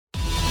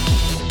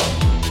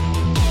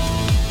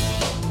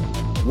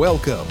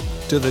Welcome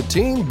to the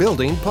Team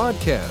Building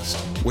Podcast,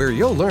 where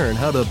you'll learn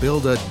how to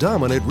build a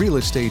dominant real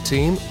estate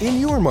team in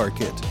your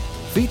market,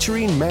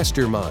 featuring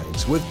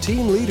masterminds with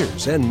team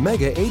leaders and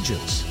mega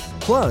agents,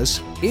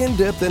 plus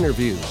in-depth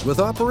interviews with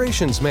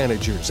operations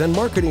managers and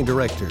marketing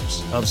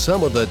directors of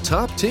some of the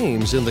top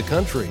teams in the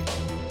country.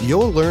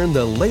 You'll learn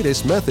the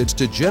latest methods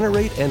to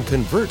generate and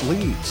convert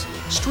leads,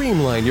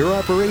 streamline your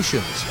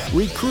operations,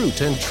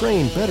 recruit and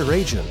train better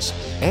agents,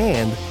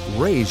 and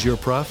raise your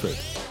profit.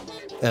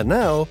 And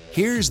now,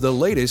 here's the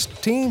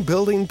latest Team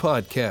Building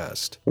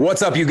Podcast.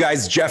 What's up, you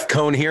guys? Jeff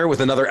Cohn here with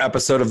another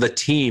episode of the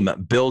Team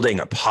Building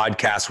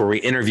Podcast, where we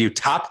interview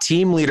top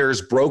team leaders,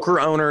 broker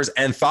owners,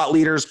 and thought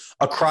leaders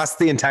across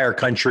the entire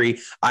country.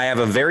 I have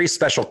a very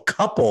special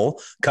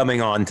couple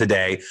coming on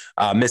today,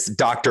 Miss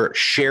Dr.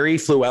 Sheri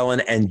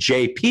Fluellen and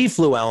JP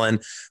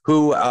Fluellen,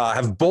 who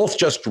have both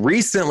just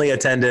recently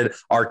attended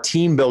our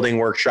team building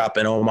workshop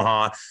in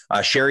Omaha.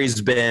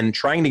 Sheri's been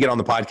trying to get on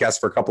the podcast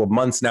for a couple of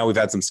months now. We've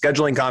had some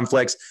scheduling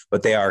conflicts,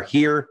 but they are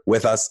here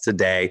with us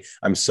today.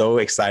 I'm so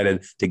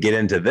excited to get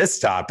into this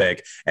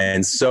topic,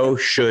 and so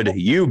should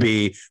you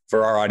be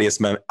for our audience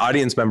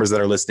members that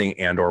are listening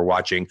and or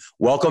watching.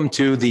 Welcome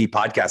to the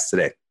podcast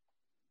today.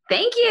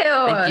 Thank you.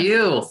 Thank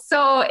you.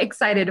 So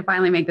excited to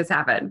finally make this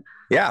happen.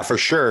 Yeah, for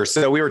sure.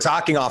 So we were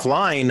talking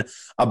offline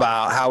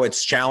about how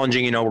it's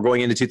challenging. You know, we're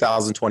going into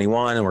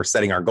 2021 and we're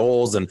setting our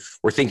goals and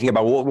we're thinking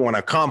about what we want to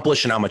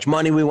accomplish and how much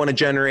money we want to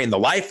generate and the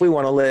life we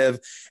want to live.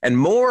 And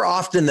more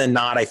often than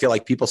not, I feel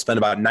like people spend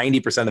about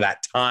 90% of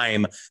that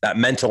time, that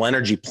mental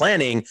energy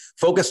planning,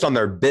 focused on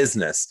their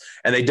business.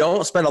 And they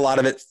don't spend a lot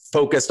of it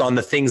focused on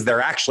the things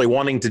they're actually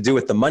wanting to do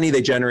with the money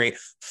they generate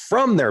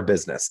from their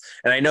business.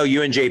 And I know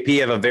you and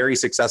JP have a very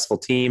successful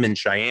team in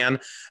Cheyenne.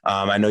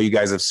 I know you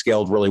guys have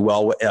scaled really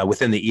well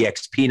within the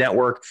EXP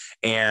network.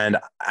 And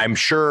I'm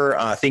sure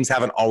things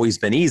haven't always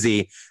been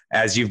easy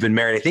as you've been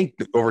married, I think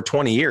over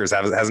 20 years,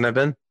 hasn't it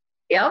been?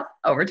 Yep.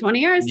 Over 20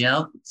 years.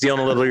 Yep.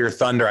 Stealing a little of your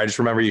thunder. I just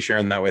remember you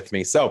sharing that with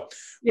me. So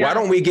why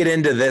don't we get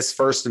into this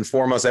first and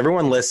foremost?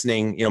 Everyone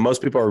listening, you know,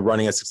 most people are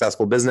running a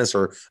successful business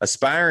or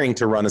aspiring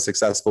to run a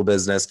successful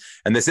business.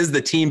 And this is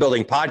the Team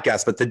Building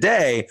Podcast. But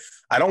today,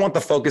 I don't want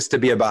the focus to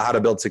be about how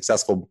to build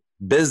successful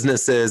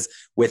businesses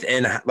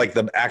within like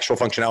the actual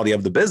functionality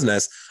of the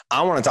business.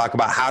 I want to talk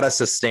about how to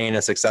sustain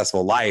a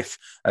successful life,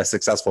 a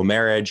successful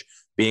marriage,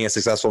 being a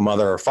successful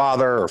mother or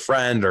father or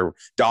friend or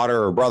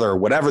daughter or brother, or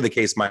whatever the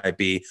case might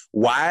be,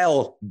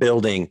 while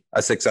building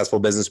a successful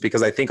business.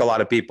 Because I think a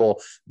lot of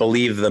people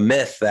believe the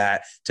myth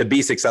that to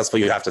be successful,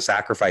 you have to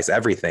sacrifice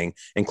everything,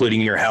 including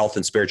your health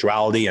and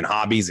spirituality and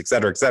hobbies, et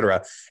cetera, et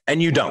cetera.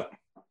 And you don't.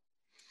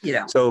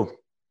 Yeah. So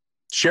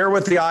share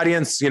with the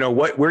audience, you know,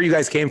 where you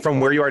guys came from,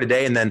 where you are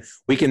today, and then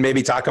we can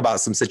maybe talk about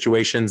some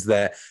situations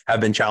that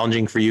have been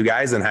challenging for you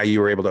guys and how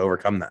you were able to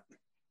overcome that.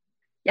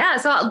 Yeah.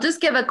 So I'll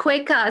just give a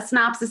quick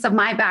synopsis of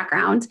my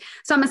background.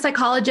 So I'm a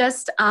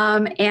psychologist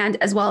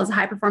and as well as a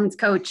high performance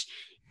coach.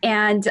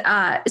 And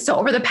so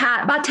over the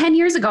past, about 10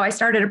 years ago, I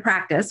started a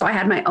practice. So I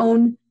had my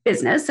own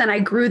business and I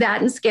grew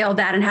that and scaled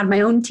that and had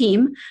my own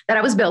team that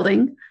I was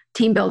building,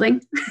 team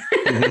building.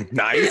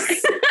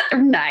 Nice.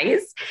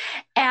 Nice.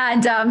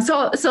 And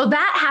so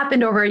that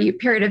happened over a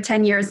period of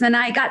 10 years. Then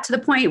I got to the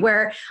point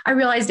where I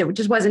realized it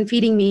just wasn't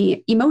feeding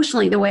me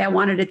emotionally the way I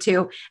wanted it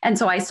to. And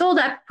so I sold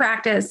that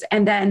practice.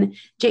 And then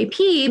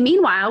JP,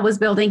 meanwhile, was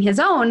building his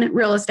own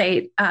real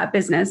estate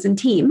business and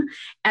team.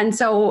 And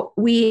so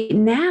we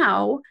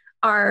now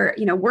are,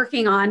 you know,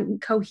 working on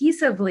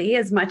cohesively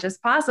as much as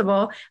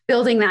possible,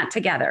 building that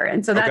together.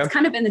 And so that's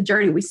kind of been the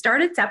journey. We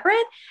started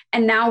separate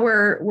and now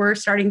we're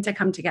starting to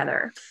come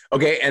together.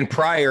 Okay. And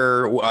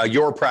prior,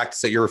 your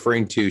practice that you're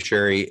referring to,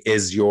 Sheri,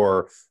 is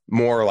your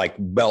more like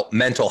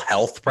mental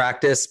health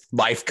practice,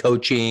 life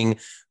coaching.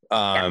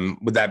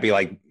 Would that be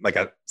like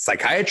a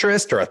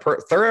psychiatrist or a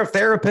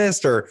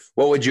therapist, or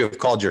what would you have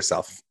called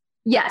yourself?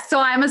 Yes. So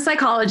I'm a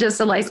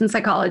psychologist, a licensed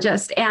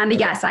psychologist. And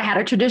yes, I had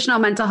a traditional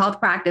mental health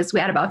practice. We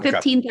had about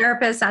 15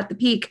 therapists at the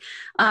peak,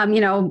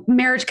 you know,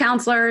 marriage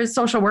counselors,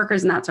 social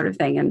workers, and that sort of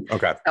thing. And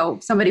so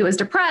if somebody was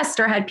depressed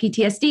or had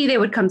PTSD, they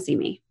would come see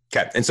me.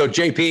 Okay. And so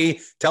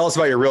JP, tell us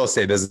about your real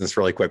estate business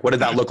really quick. What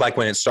did that look like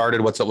when it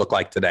started? What's it look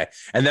like today?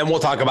 And then we'll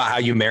talk about how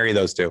you marry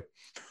those two.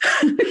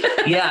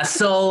 Yeah.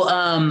 So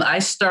I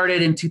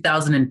started in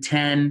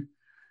 2010.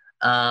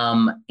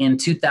 In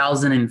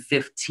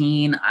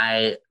 2015,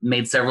 I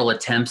made several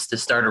attempts to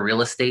start a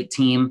real estate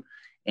team,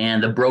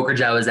 and the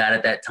brokerage I was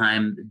at that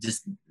time,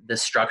 just the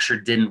structure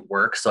didn't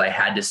work. So I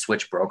had to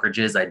switch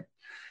brokerages.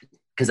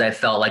 Because I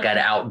felt like I'd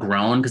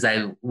outgrown, because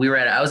I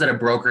was at a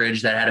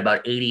brokerage that had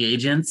about 80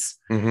 agents,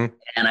 and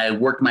I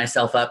worked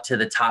myself up to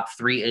the top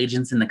 3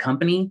 agents in the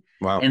company.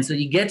 Wow. And so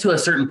you get to a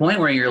certain point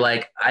where you're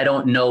like, I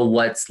don't know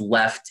what's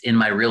left in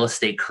my real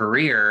estate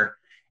career.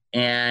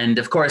 And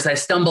of course, I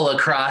stumble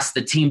across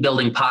the Team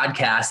Building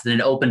Podcast, and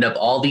it opened up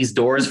all these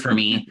doors for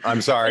me.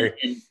 I'm sorry.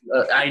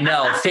 I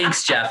know.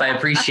 Thanks, Jeff. I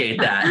appreciate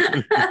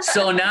that.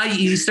 So now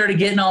you started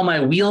getting all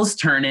my wheels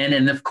turning.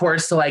 And of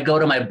course, so I go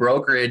to my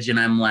brokerage and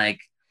I'm like,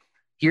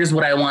 here's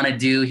what I want to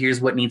do.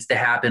 Here's what needs to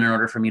happen in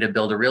order for me to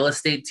build a real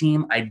estate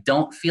team. I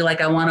don't feel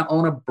like I want to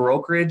own a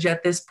brokerage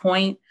at this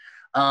point.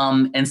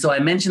 And so I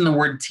mentioned the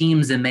word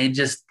teams and they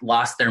just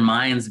lost their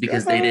minds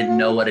because they didn't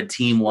know what a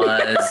team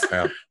was.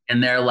 Yeah.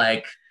 And they're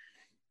like,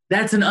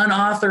 that's an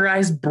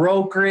unauthorized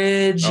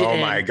brokerage. Oh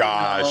my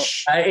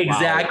gosh.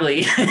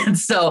 Exactly. Wow. And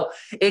so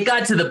it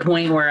got to the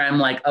point where I'm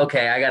like,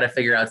 okay, I got to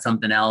figure out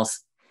something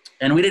else.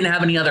 And we didn't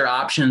have any other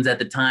options at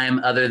the time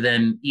other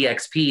than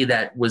EXP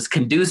that was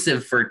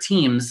conducive for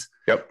teams.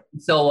 Yep.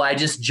 So I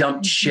just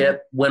jumped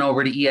ship, went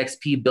over to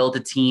EXP, built a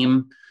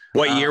team.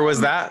 What year was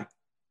that?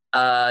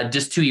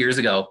 Just 2 years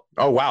ago.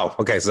 Oh, wow.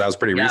 Okay. So that was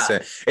pretty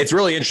recent. It's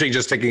really interesting.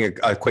 Just taking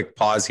a quick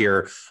pause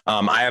here.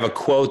 I have a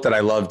quote that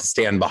I love to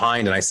stand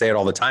behind and I say it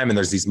all the time. And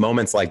there's these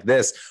moments like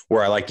this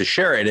where I like to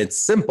share it.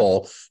 It's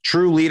simple.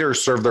 True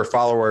leaders serve their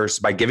followers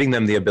by giving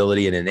them the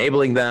ability and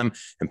enabling them,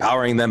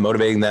 empowering them,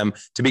 motivating them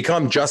to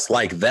become just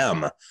like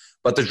them.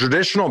 But the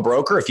traditional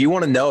broker, if you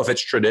want to know if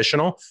it's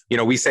traditional,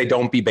 we say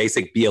don't be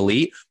basic, be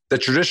elite. The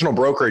traditional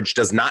brokerage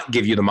does not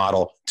give you the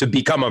model to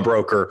become a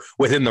broker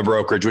within the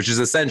brokerage, which is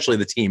essentially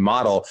the team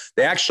model.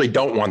 They actually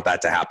don't want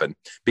that to happen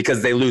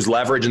because they lose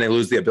leverage and they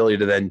lose the ability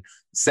to then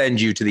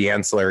send you to the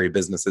ancillary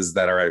businesses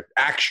that are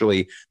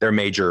actually their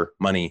major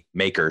money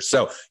makers.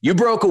 So you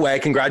broke away.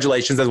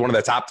 Congratulations as one of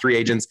the top 3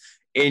 agents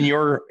in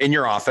your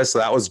office. So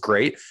that was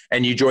great.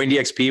 And you joined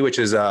EXP, which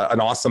is an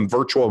awesome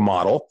virtual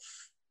model.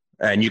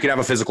 And you can have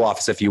a physical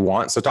office if you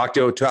want. So talk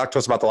to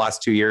us about the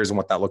last 2 years and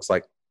what that looks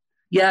like.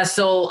 Yeah.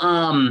 So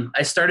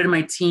I started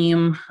my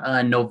team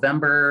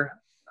November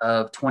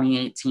of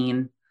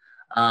 2018.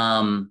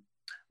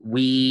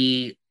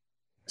 We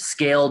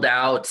scaled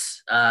out.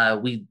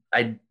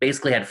 I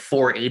basically had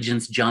 4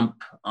 agents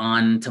jump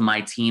onto my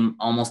team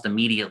almost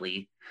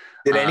immediately.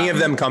 Did any of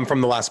them come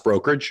from the last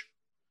brokerage?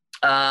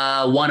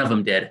 One of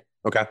them did.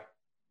 Okay.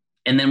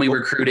 And then we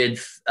recruited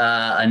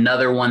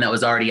another one that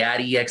was already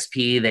at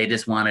EXP. They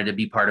just wanted to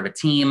be part of a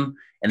team.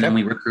 And then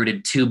we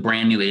recruited 2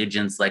 brand new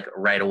agents like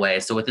right away.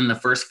 So within the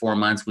first 4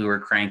 months, we were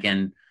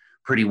cranking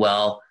pretty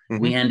well.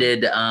 Mm-hmm. We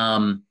ended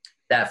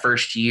that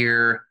first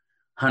year,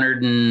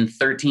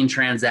 113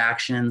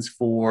 transactions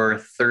for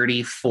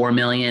 34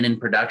 million in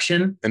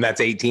production. And that's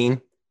 18.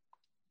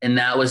 And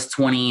that was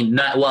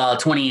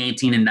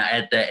 2018 and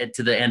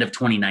to the end of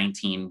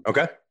 2019.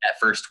 Okay. That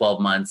first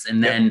 12 months.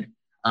 And then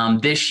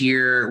this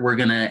year, we're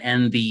going to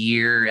end the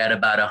year at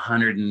about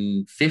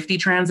 150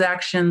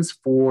 transactions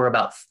for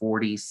about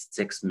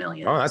 46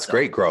 million. Oh, that's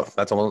great growth.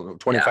 That's a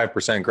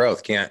 25%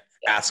 growth. Can't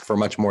ask for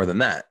much more than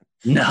that.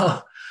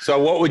 No.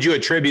 So what would you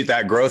attribute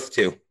that growth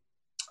to?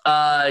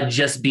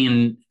 Just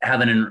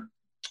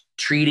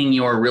treating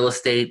your real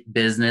estate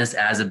business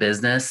as a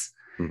business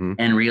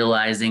and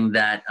realizing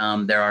that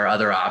there are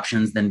other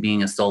options than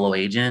being a solo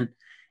agent.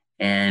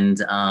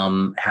 And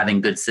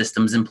having good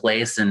systems in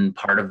place. And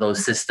part of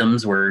those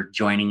systems were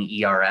joining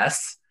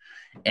ERS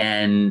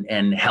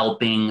and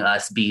helping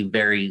us be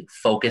very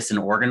focused and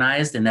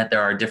organized, and that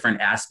there are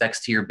different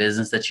aspects to your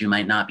business that you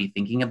might not be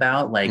thinking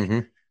about, like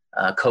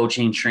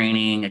coaching,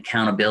 training,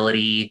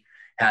 accountability,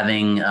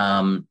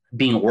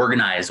 being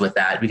organized with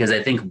that. Because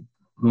I think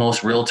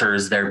most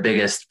realtors, their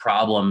biggest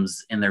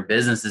problems in their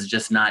business is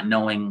just not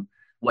knowing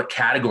what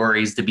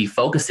categories to be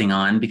focusing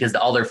on, because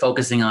all they're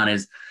focusing on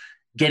is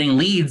getting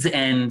leads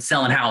and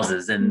selling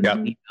houses, and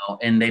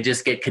and they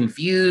just get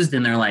confused,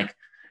 and they're like,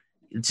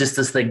 it's just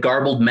this like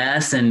garbled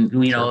mess. And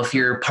if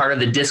you're part of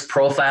the disc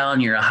profile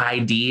and you're a high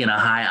D and a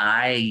high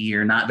I,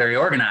 you're not very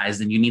organized,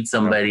 and you need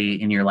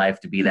somebody in your life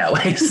to be that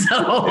way.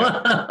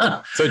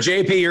 So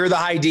JP, you're the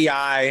high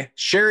DI.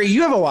 Sheri,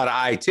 you have a lot of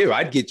I too.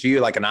 I'd get you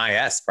like an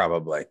IS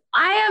probably.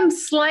 I am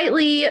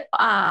slightly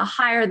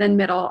higher than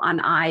middle on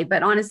I,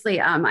 but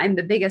honestly, I'm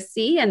the biggest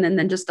C, and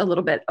then just a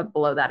little bit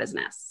below that is an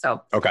S.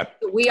 So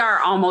we are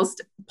almost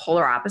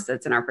polar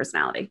opposites in our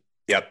personality.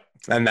 Yep.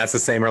 And that's the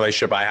same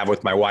relationship I have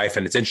with my wife.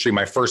 And it's interesting.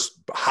 My first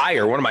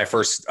hire, one of my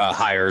first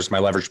hires, my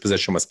leverage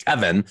position was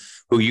Kevin,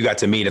 who you got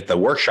to meet at the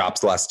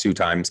workshops the last 2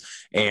 times.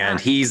 And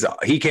he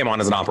came on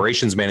as an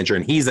operations manager,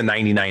 and he's a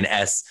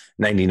 99S,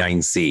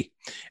 99C.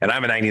 And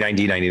I'm a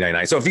 99D,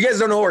 99I. So if you guys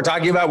don't know what we're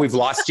talking about, we've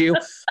lost you.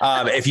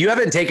 If you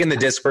haven't taken the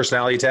DISC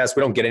personality test,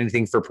 we don't get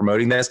anything for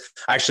promoting this.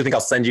 I actually think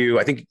I'll send you,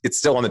 I think it's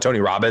still on the Tony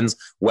Robbins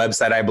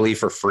website, I believe,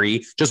 for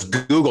free. Just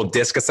Google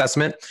DISC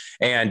assessment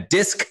and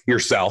DISC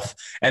yourself,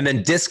 and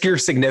then DISC your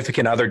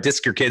significant other,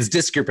 DISC your kids,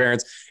 DISC your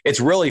parents. It's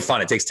really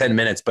fun. It takes 10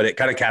 minutes, but it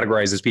kind of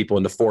categorizes people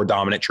into 4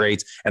 dominant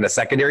traits and a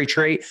secondary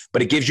trait,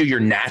 but it gives you your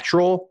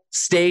natural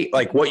state,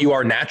 like what you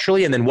are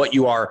naturally, and then what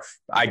you are,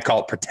 I'd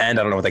call it pretend.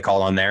 I don't know what they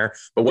call it on there,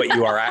 but what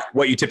you are,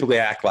 what you typically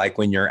act like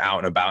when you're out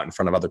and about in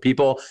front of other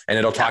people. And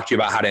it'll talk to you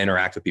about how to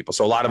interact with people.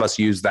 So a lot of us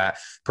use that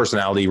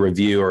personality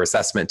review or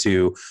assessment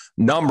to,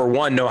 number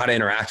 1, know how to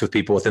interact with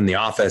people within the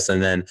office.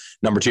 And then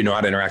number 2, know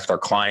how to interact with our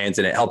clients.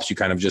 And it helps you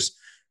kind of just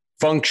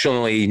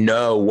functionally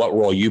know what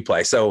role you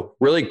play. So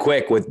really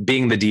quick with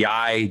being the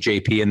DI,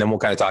 JP, and then we'll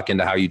kind of talk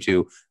into how you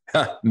two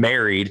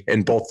married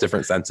in both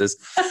different senses.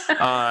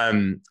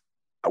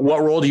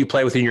 what role do you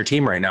play within your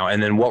team right now?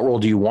 And then what role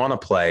do you want to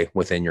play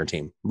within your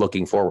team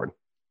looking forward?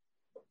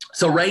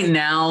 So right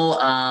now,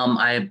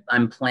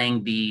 I'm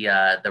playing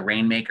the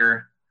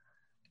Rainmaker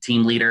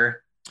team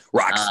leader.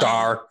 Rock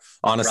star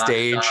on a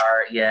stage.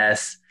 Star,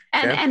 yes.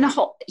 And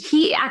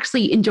he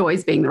actually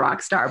enjoys being the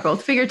rock star,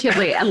 both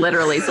figuratively and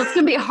literally. So it's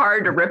going to be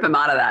hard to rip him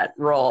out of that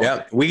role.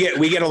 Yeah, we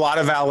get a lot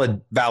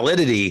of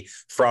validity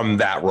from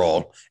that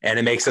role, and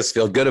it makes us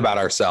feel good about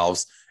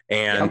ourselves.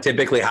 And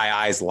typically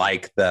high eyes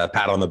like the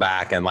pat on the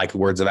back and like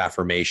words of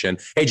affirmation.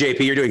 Hey,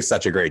 JP, you're doing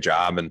such a great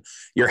job. And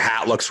your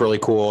hat looks really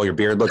cool. Your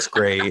beard looks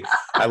great.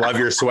 I love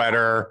your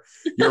sweater.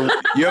 You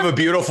have a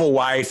beautiful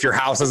wife. Your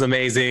house is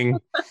amazing.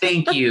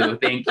 Thank you.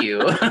 Thank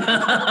you.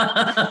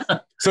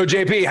 So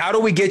JP, how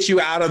do we get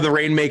you out of the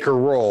Rainmaker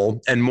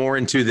role and more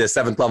into the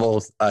 7th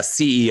level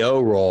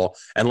CEO role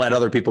and let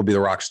other people be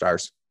the rock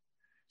stars?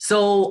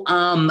 So,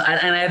 and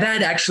I've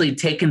had actually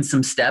taken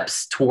some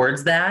steps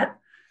towards that.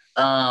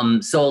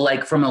 So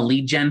like from a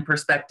lead gen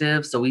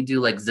perspective, so we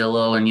do like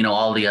Zillow and,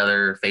 all the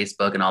other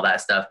Facebook and all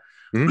that stuff.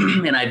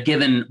 Mm-hmm. And I've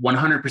given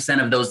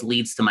 100% of those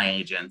leads to my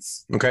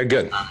agents. Okay,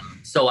 good.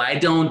 So I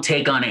don't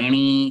take on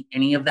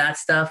any of that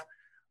stuff.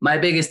 My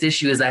biggest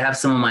issue is I have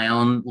some of my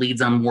own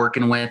leads I'm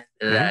working with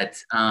that,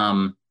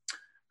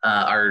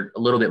 are a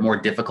little bit more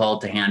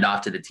difficult to hand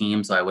off to the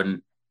team. So I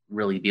wouldn't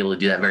really be able to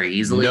do that very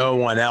easily. No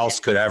one else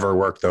could ever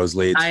work those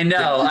leads. I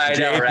know.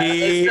 JP right?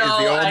 is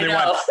the only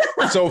one.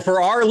 So for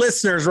our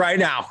listeners right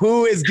now,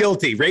 who is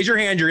guilty? Raise your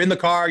hand. You're in the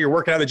car. You're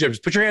working out the gym.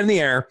 Just put your hand in the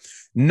air.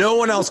 No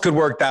one else could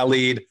work that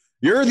lead.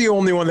 You're the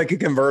only one that can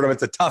convert them.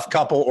 It's a tough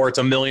couple, or it's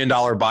 $1 million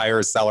buyer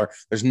or seller.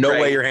 There's no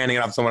way you're handing it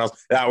off to someone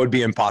else. That would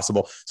be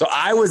impossible. So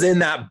I was in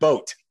that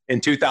boat in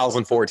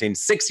 2014,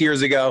 6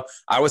 years ago.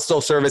 I was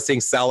still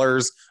servicing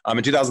sellers.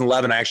 In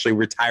 2011, I actually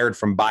retired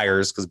from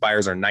buyers because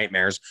buyers are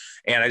nightmares.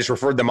 And I just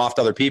referred them off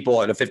to other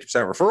people at a 50%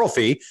 referral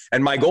fee.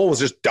 And my goal was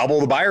just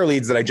double the buyer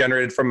leads that I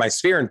generated from my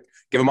sphere and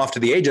give them off to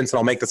the agents, and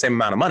I'll make the same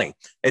amount of money.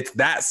 It's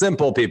that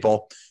simple,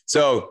 people.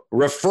 So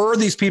refer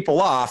these people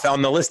off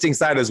on the listing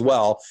side as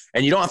well.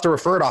 And you don't have to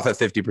refer it off at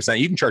 50%.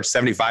 You can charge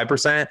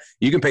 75%.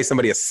 You can pay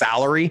somebody a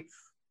salary.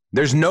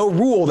 There's no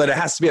rule that it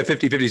has to be a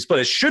 50-50 split.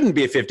 It shouldn't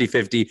be a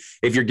 50-50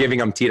 if you're giving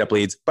them teed up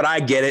leads, but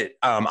I get it.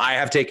 I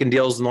have taken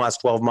deals in the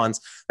last 12 months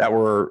that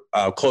were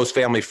close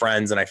family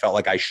friends, and I felt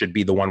like I should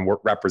be the one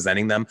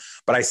representing them,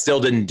 but I still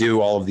didn't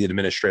do all of the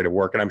administrative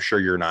work, and I'm sure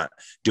you're not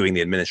doing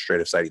the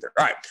administrative side either.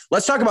 All right,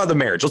 let's talk about the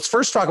marriage. Let's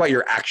first talk about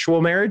your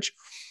actual marriage.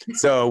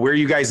 So where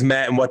you guys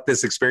met and what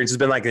this experience has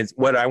been like. And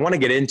what I want to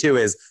get into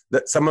is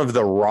some of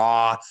the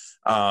raw,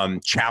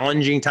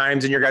 challenging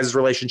times in your guys'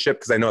 relationship.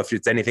 Because I know if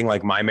it's anything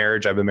like my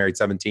marriage, I've been married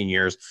 17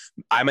 years.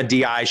 I'm a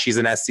DI. She's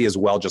an SC as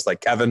well, just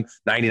like Kevin,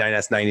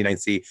 99S,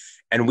 99C.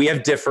 And we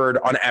have differed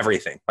on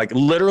everything. Like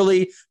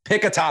literally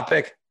pick a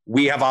topic.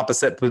 We have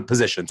opposite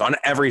positions on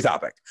every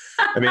topic.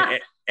 I mean,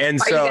 and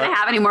are you going to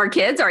have any more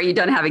kids, or are you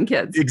done having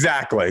kids?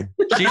 Exactly.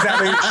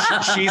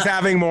 She's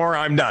having more.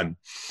 I'm done.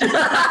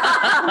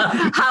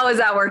 How is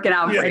that working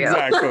out for you?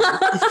 Exactly.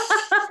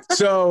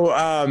 So,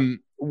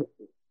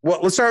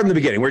 let's start in the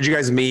beginning. Where'd you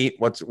guys meet?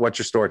 What's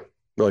your story,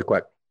 really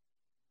quick?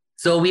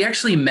 So we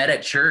actually met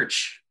at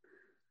church.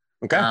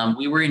 Okay.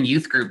 We were in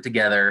youth group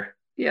together.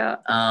 Yeah.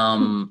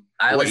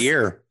 What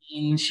year?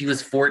 She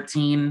was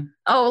 14.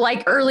 Oh,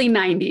 like early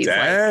 90s.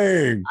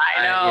 Dang.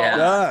 I know.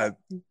 Yeah.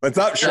 What's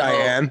up,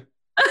 Cheyenne?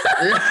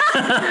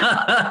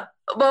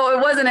 Well,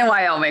 it wasn't in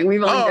Wyoming.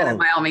 We've only been in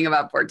Wyoming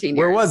about 14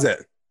 years. Where was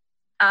it?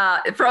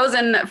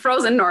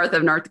 Frozen north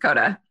of North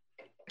Dakota.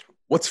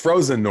 What's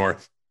frozen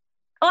north?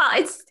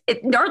 Well,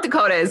 North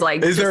Dakota is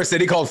like. Is there a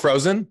city called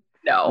Frozen?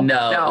 No,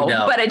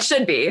 but it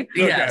should be.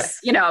 Yes.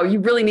 You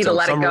really need to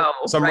let it go.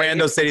 Some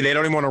rando city. They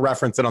don't even want to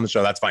reference it on the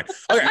show. That's fine.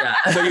 Okay.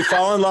 So you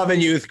fall in love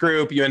in youth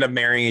group. You end up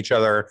marrying each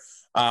other.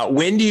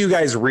 When do you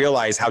guys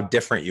realize how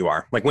different you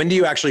are? Like, when do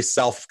you actually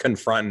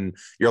self-confront and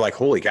you're like,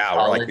 holy cow,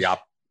 college. we're like the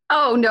opposite?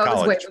 Oh, no, it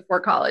was way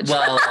before college.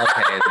 Well,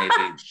 okay,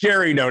 maybe.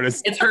 Sheri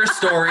noticed. It's her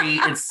story.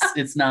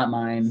 It's not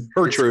mine.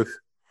 Her truth.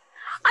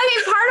 I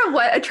mean, part of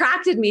what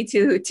attracted me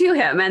to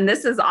him, and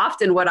this is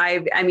often what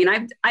I've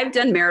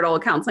done marital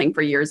counseling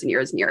for years and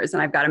years and years,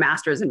 and I've got a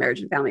master's in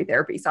marriage and family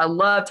therapy. So I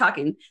love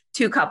talking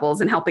to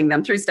couples and helping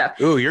them through stuff.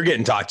 Ooh, you're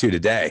getting talked to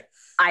today.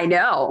 I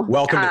know.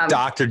 Welcome to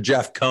Dr.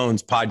 Jeff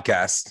Cohn's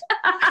podcast.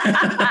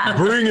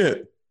 Bring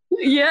it.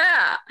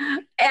 Yeah.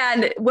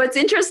 And what's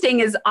interesting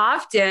is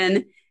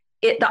often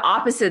the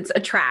opposites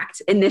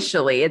attract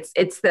initially.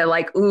 It's the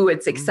like, ooh,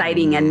 it's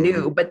exciting and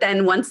new. But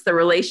then once the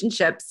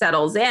relationship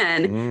settles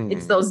in,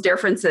 it's those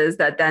differences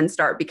that then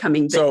start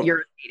becoming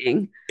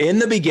irritating. In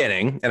the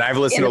beginning, and I've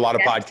listened to a lot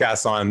of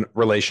podcasts on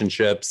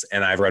relationships,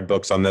 and I've read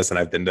books on this, and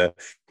I've been to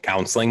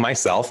counseling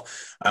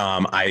myself.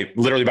 I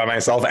literally by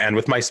myself and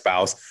with my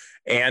spouse,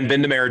 and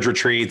been to marriage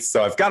retreats.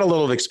 So I've got a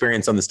little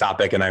experience on this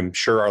topic, and I'm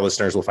sure our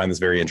listeners will find this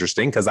very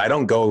interesting because I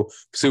don't go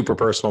super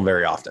personal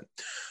very often.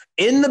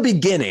 In the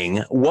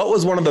beginning, what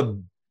was one of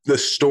the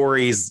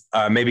stories,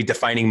 maybe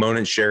defining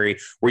moments, Sheri,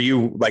 where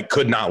you like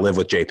could not live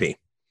with JP?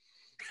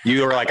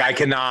 You were like, I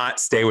cannot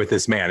stay with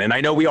this man. And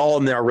I know we all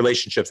in our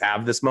relationships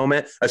have this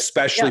moment,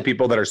 especially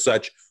people that are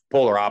such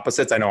polar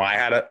opposites. I know I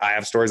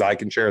have stories I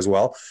can share as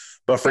well.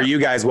 But for you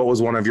guys, what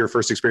was one of your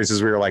first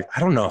experiences where you're like, I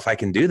don't know if I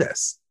can do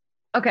this?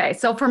 Okay.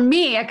 So for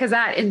me, because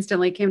that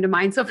instantly came to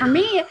mind. So for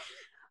me,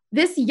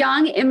 this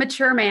young,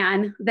 immature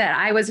man that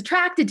I was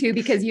attracted to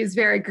because he was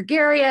very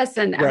gregarious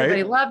and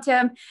everybody loved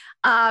him.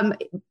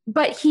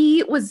 But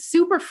he was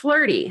super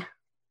flirty.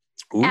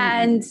 Ooh,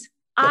 and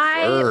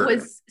I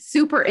was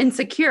super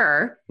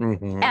insecure.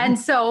 Mm-hmm. And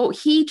so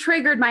he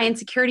triggered my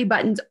insecurity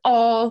buttons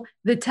all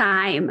the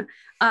time.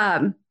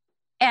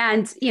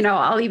 And, you know,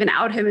 I'll even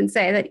out him and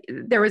say that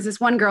there was this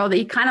one girl that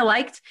he kind of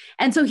liked.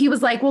 And so he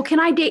was like, well, can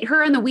I date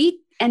her in the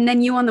week and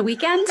then you on the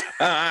weekend?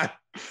 Nice,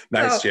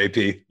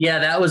 JP. Yeah,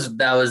 that was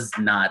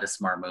not a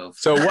smart move.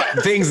 So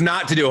what things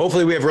not to do?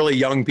 Hopefully we have really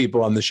young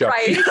people on the show.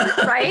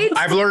 Right.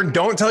 I've learned,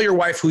 don't tell your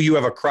wife who you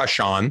have a crush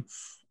on.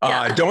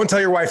 Don't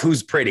tell your wife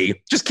who's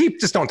pretty. Just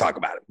don't talk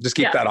about it. Just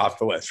keep that off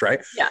the list, right?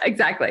 Yeah,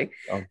 exactly.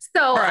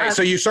 So, all right.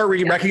 So you start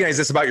recognize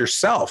this about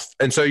yourself.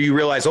 And so you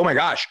realize, oh my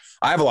gosh,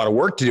 I have a lot of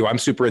work to do. I'm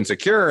super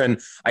insecure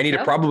and I need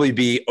to probably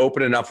be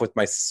open enough with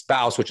my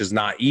spouse, which is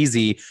not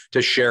easy,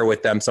 to share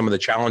with them some of the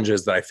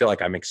challenges that I feel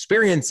like I'm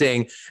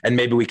experiencing. And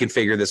maybe we can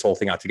figure this whole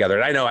thing out together.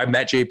 And I know I've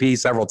met JP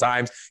several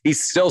times.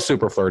 He's still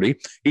super flirty.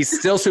 He's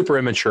still super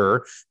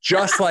immature,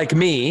 just like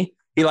me.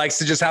 He likes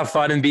to just have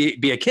fun and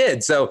be a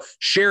kid. So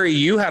Sheri,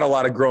 you had a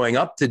lot of growing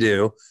up to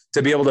do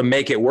to be able to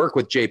make it work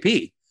with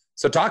JP.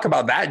 So talk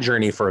about that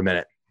journey for a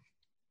minute.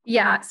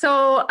 Yeah.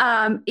 So,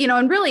 you know,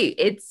 and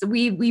really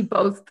we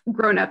both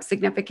grown up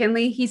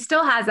significantly. He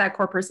still has that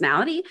core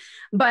personality,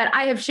 but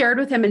I have shared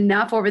with him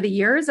enough over the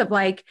years of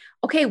like,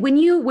 okay, when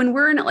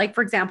we're in, like,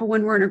 for example,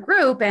 when we're in a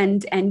group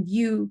and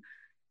you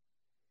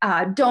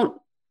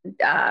don't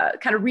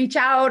kind of reach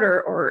out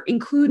or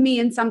include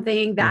me in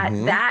something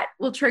that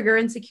will trigger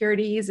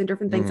insecurities and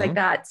different things like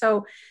that.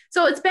 So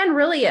it's been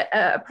really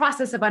a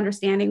process of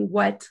understanding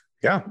what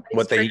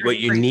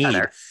you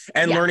need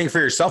and learning for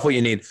yourself what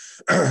you need.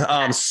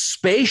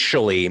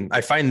 Spatially, I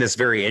find this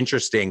very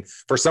interesting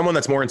for someone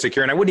that's more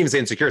insecure. And I wouldn't even say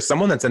insecure,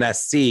 someone that's an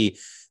SC,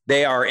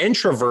 they are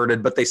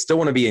introverted, but they still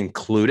want to be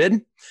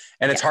included.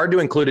 And it's hard to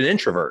include an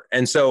introvert.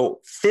 And so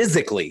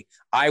physically,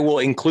 I will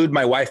include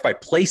my wife by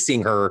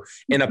placing her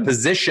in a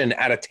position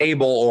at a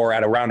table or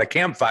around a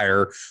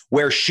campfire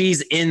where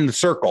she's in the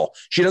circle.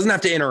 She doesn't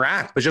have to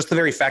interact, but just the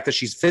very fact that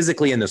she's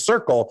physically in the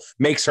circle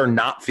makes her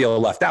not feel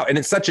left out. And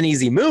it's such an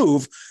easy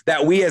move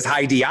that we as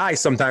high DI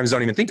sometimes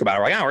don't even think about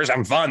it. We're like, we're just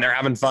having fun. They're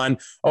having fun.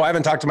 Oh, I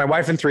haven't talked to my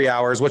wife in 3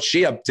 hours. What's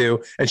she up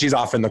to? And she's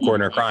off in the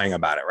corner crying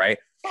about it, right?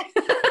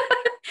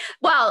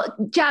 Well,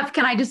 Jeff,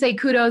 can I just say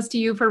kudos to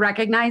you for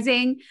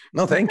recognizing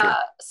thank you.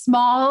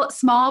 Small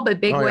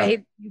but big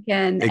way you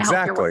can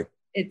exactly.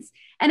 help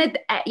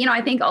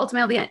I think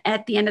ultimately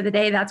at the end of the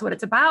day, that's what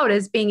it's about,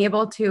 is being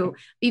able to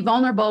be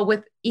vulnerable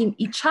with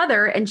each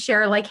other and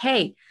share like,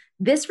 hey,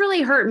 this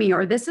really hurt me,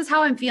 or this is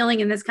how I'm feeling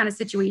in this kind of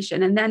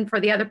situation. And then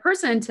for the other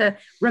person to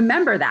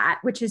remember that,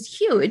 which is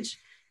huge,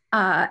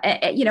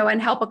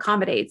 and help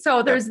accommodate.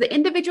 So there's the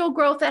individual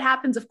growth that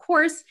happens, of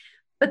course,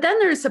 but then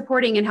there's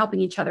supporting and helping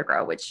each other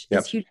grow, which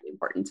is hugely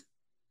important.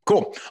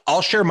 Cool.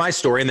 I'll share my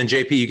story and then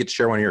JP, you get to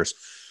share one of yours.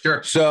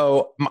 Sure.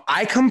 So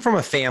I come from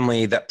a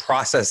family that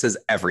processes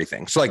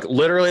everything. So like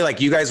literally, like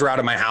you guys were out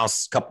at my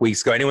house a couple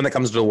weeks ago. Anyone that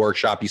comes to the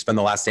workshop, you spend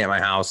the last day at my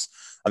house.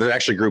 There's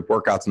actually group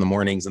workouts in the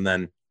mornings. And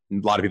then a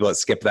lot of people that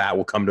skip that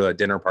will come to a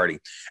dinner party.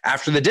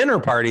 After the dinner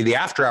party, the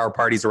after hour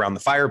parties around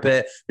the fire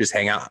pit, just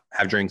hang out,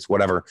 have drinks,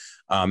 whatever,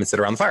 and sit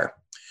around the fire.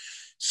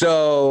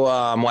 So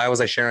why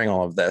was I sharing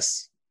all of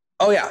this?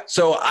 Oh yeah.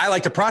 So I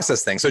like to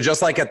process things. So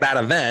just like at that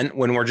event,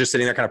 when we're just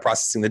sitting there kind of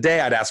processing the day,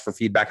 I'd ask for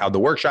feedback, how'd the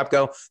workshop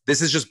go? This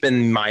has just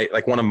been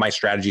one of my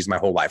strategies my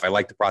whole life. I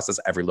like to process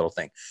every little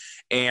thing.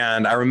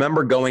 And I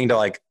remember going to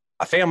like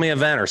a family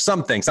event or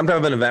some type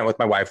of an event with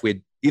my wife.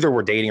 We're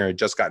dating or had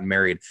just gotten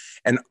married.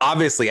 And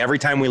obviously every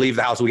time we leave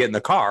the house, we get in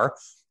the car,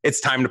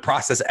 it's time to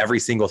process every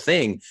single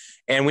thing.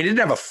 And we didn't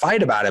have a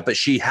fight about it, but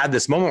she had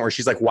this moment where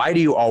she's like, why do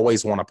you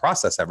always want to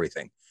process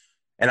everything?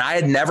 And I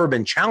had never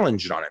been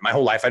challenged on it. My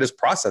whole life, I just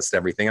processed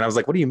everything. And I was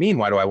like, what do you mean?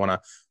 Why do I want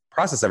to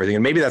process everything?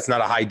 And maybe that's not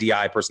a high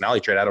DI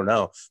personality trait. I don't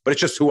know. But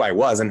it's just who I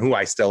was and who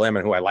I still am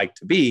and who I like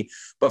to be.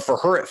 But for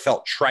her, it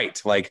felt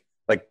trite, like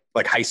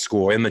high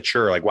school,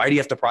 immature. Like, why do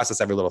you have to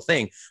process every little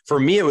thing? For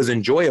me, it was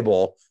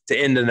enjoyable to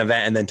end an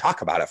event and then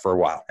talk about it for a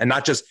while and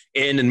not just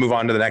end and move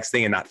on to the next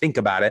thing and not think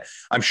about it.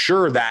 I'm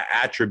sure that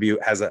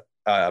attribute has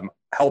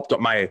helped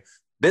my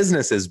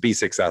businesses be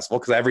successful,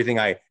 because every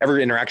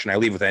interaction I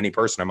leave with any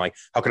person, I'm like,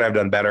 how could I have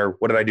done better?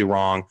 What did I do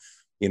wrong?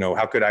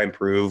 How could I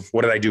improve?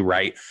 What did I do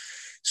right?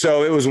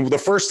 So it was the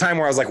first time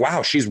where I was like,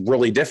 wow, she's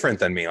really different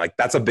than me. Like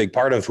that's a big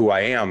part of who I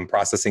am,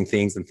 processing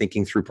things and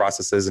thinking through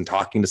processes and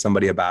talking to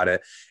somebody about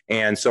it.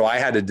 And so I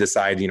had to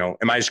decide,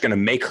 am I just going to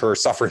make her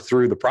suffer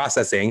through the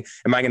processing?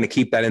 Am I going to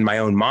keep that in my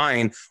own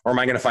mind, or am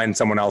I going to find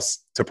someone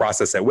else to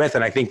process it with?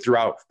 And I think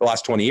throughout the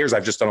last 20 years,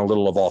 I've just done a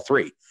little of all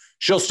three.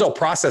 she'll still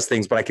process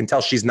things, but I can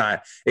tell she's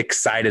not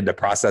excited to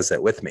process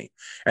it with me.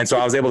 And so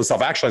I was able to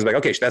self-actualize, like,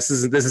 okay, this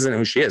isn't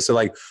who she is. So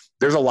like,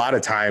 there's a lot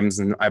of times,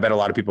 and I bet a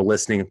lot of people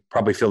listening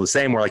probably feel the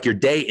same, where like your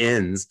day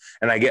ends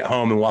and I get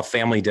home and we'll have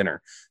family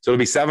dinner. So it'll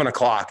be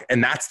 7:00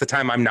 and that's the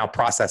time I'm now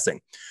processing.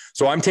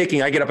 So I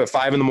get up at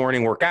 5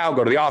 a.m, work out,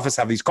 go to the office,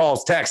 have these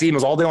calls, texts,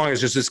 emails all day long.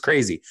 It's just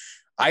crazy.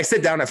 I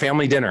sit down at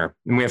family dinner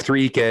and we have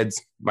 3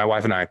 kids, my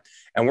wife and I,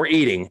 and we're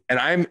eating.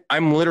 And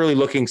I'm literally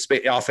looking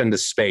off into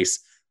space.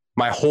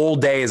 My whole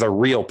day is a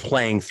reel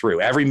playing through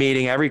every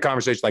meeting, every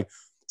conversation, like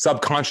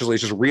subconsciously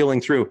it's just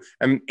reeling through.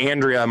 And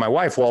Andrea, my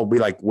wife, will be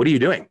like, what are you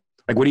doing?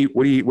 Like,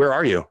 where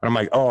are you? And I'm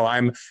like, oh,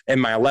 I'm in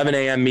my 11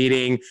 a.m.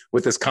 meeting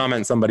with this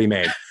comment somebody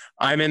made.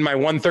 I'm in my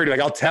 1:30. Like,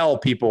 I'll tell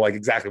people like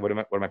exactly what am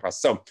I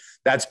processing. So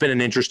that's been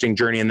an interesting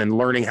journey. And then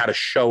learning how to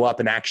show up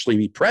and actually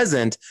be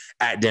present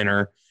at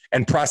dinner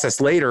and process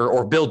later,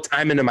 or build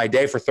time into my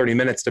day for 30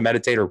 minutes to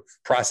meditate or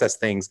process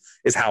things,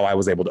 is how I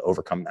was able to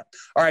overcome that.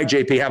 All right,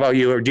 JP, how about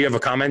you? Or do you have a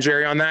comment,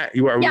 Sheri, on that?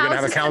 Are we going to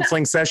have a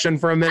counseling session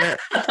for a minute?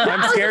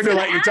 I'm scared to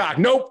let you talk.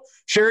 Nope.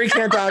 Sheri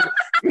can't talk.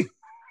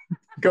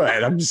 Go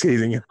ahead. I'm just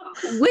teasing you.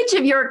 Which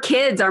of your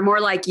kids are more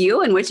like you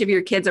and which of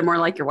your kids are more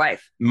like your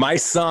wife? My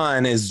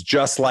son is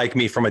just like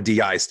me from a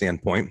DI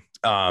standpoint.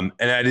 And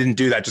I didn't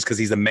do that just because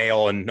he's a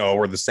male and no,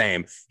 we're the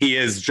same. He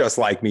is just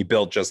like me,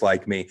 built just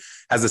like me,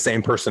 has the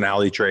same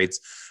personality traits.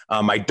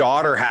 My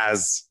daughter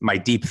has my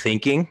deep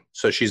thinking.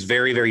 So she's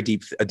very, very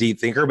a deep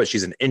thinker, but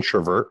she's an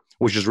introvert,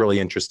 which is really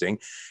interesting.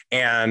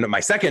 And my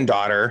second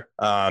daughter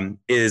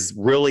is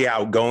really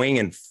outgoing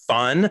and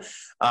fun,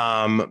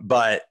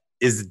 but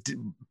is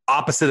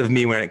opposite of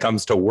me when it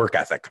comes to work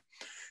ethic.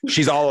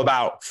 She's all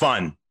about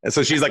fun. And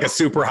so she's like a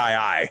super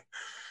high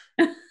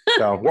I.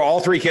 So all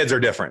 3 kids are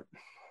different.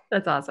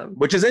 That's awesome.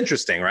 Which is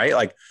interesting, right?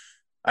 Like,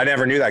 I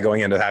never knew that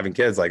going into having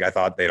kids. Like, I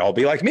thought they'd all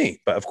be like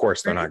me, but of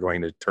course they're not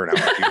going to turn out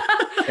like you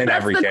in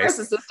every case.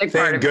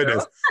 Thank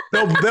goodness.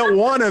 They'll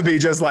want to be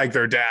just like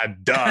their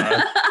dad.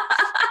 Duh.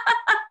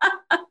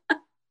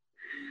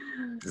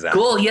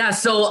 Cool. Yeah.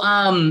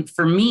 So,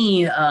 for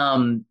me,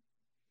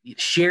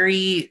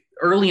 Sheri,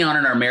 early on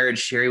in our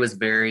marriage, Sheri was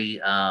very,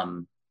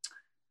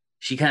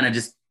 she kind of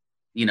just,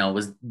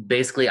 was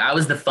basically, I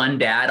was the fun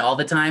dad all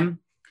the time.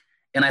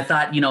 And I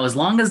thought, as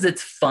long as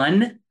it's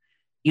fun,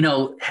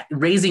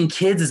 raising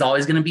kids is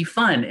always going to be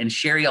fun. And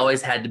Sheri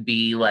always had to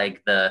be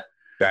like the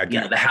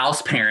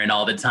house parent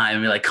all the time.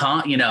 And be like,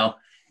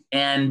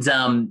 and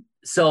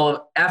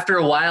so after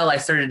a while, I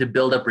started to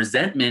build up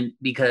resentment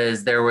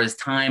because there was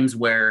times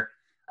where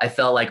I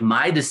felt like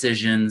my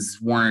decisions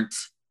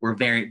were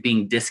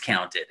being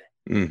discounted.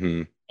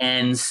 Mm-hmm.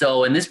 And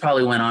so, and this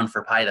probably went on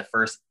for probably the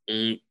first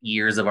 8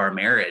 years of our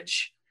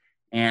marriage.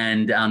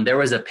 And there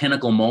was a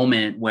pinnacle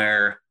moment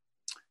where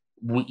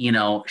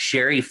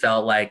Sheri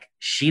felt like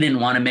she didn't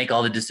want to make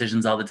all the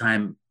decisions all the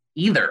time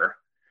either.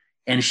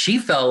 And she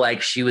felt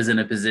like she was in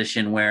a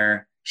position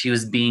where she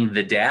was being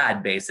the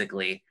dad,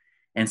 basically.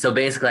 And so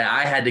basically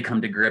I had to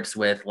come to grips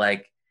with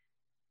like,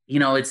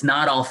 it's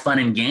not all fun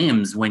and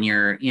games when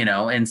you're,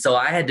 and so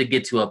I had to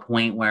get to a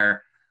point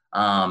where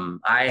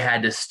I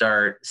had to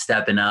start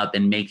stepping up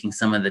and making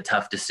some of the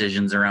tough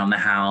decisions around the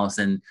house.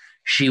 And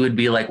she would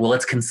be like, well,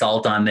 let's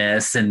consult on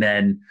this. And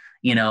then,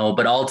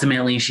 but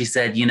ultimately she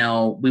said,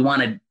 we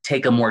want to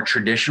take a more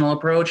traditional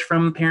approach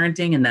from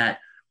parenting, and that,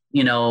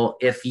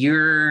 if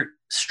you're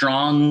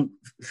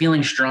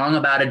feeling strong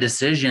about a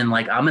decision,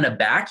 like I'm going to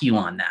back you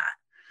on that,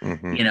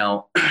 mm-hmm.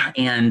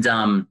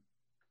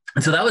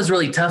 And so that was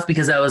really tough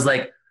because I was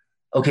like,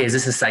 okay, is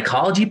this a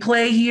psychology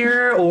play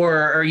here,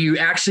 or are you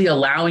actually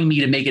allowing me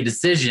to make a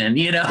decision?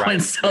 Right.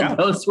 And so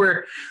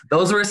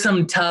those were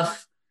some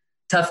tough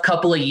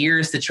couple of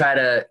years to try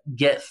to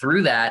get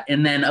through that.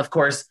 And then of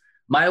course,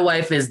 my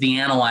wife is the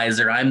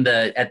analyzer.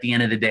 At the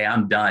end of the day,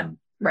 I'm done.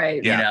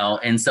 Right.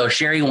 And so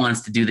Sheri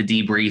wants to do the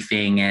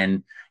debriefing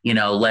and,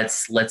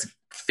 let's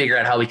figure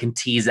out how we can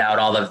tease out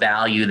all the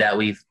value that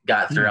we've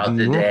got throughout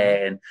mm-hmm. the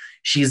day. And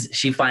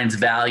she finds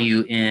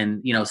value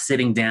in,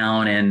 sitting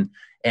down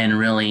and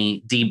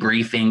really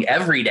debriefing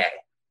every day.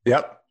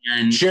 Yep.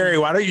 And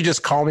Sheri, why don't you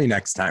just call me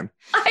next time?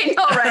 I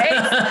know,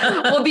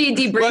 right? We'll be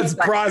debriefed. Let's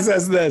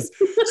process this.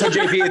 So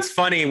JP, it's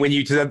funny when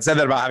you said that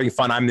about having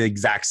fun. I'm the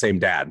exact same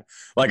dad.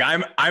 Like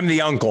I'm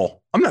the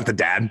uncle. I'm not the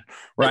dad,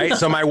 right?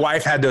 So my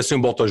wife had to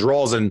assume both those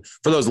roles. And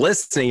for those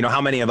listening, how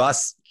many of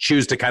us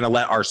choose to kind of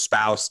let our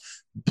spouse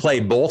play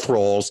both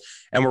roles,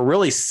 and we're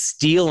really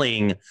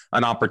stealing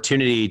an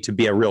opportunity to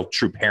be a real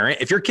true parent.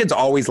 If your kids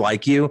always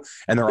like you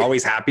and they're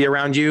always happy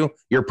around you,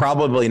 you're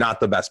probably not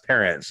the best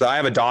parent. So I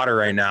have a daughter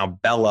right now,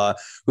 Bella,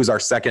 who's our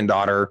second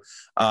daughter.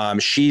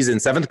 She's in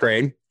 7th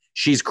grade.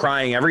 She's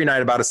crying every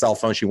night about a cell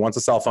phone. She wants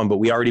a cell phone, but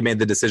we already made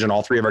the decision.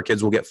 All 3 of our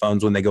kids will get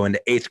phones when they go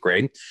into 8th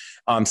grade.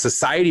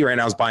 Society right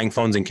now is buying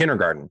phones in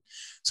kindergarten.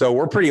 So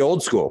we're pretty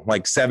old school,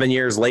 like 7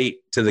 years late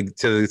to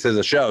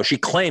the show. She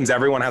claims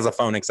everyone has a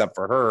phone except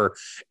for her.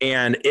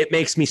 And it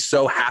makes me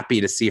so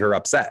happy to see her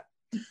upset.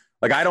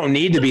 Like, I don't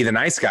need to be the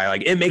nice guy.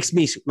 Like, it makes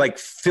me like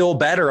feel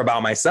better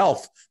about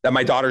myself that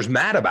my daughter's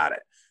mad about it.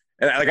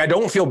 And like, I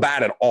don't feel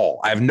bad at all.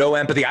 I have no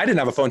empathy. I didn't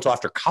have a phone until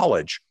after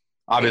college.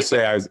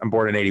 Obviously, I'm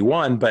born in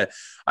 81, but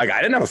like,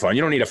 I didn't have a phone.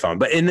 You don't need a phone.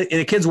 But in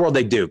a kid's world,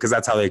 they do, because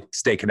that's how they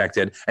stay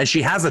connected. And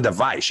she has a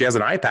device. She has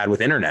an iPad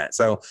with internet.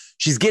 So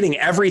she's getting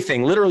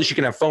everything. Literally, she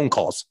can have phone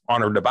calls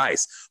on her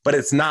device, but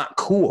it's not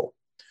cool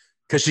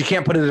because she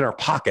can't put it in her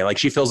pocket. Like,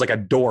 she feels like a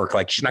dork.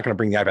 Like, she's not going to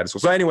bring the iPad to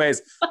school. So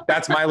anyways,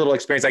 that's my little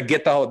experience. I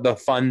get the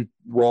fun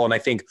role. And I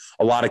think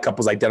a lot of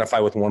couples identify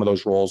with one of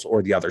those roles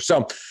or the other.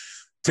 So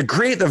to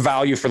create the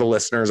value for the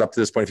listeners up to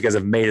this point, if you guys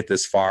have made it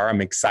this far, I'm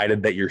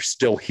excited that you're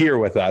still here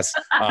with us.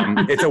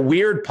 It's a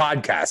weird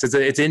podcast.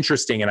 It's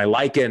interesting, and I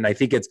like it. And I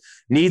think it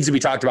needs to be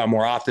talked about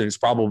more often. It's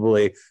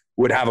probably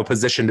would have a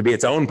position to be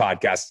its own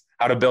podcast,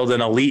 how to build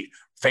an elite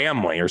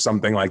family or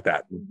something like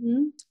that.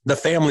 Mm-hmm. The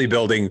family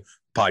building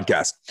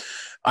podcast.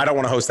 I don't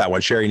want to host that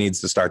one. Sheri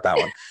needs to start that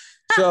one.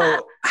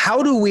 So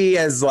how do we,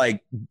 as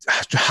like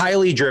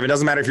highly driven,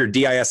 doesn't matter if you're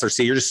DIS or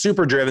C, you're just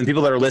super driven.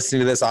 People that are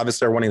listening to this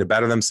obviously are wanting to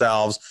better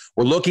themselves.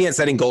 We're looking at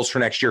setting goals for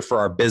next year for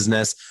our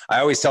business. I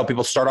always tell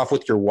people, start off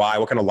with your why.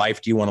 What kind of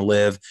life do you want to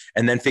live?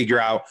 And then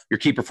figure out your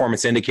key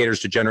performance indicators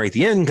to generate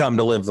the income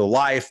to live the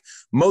life.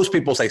 Most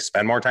people say,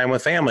 spend more time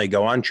with family,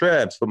 go on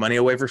trips, put money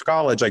away for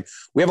college. Like,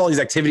 we have all these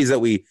activities that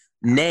we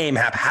name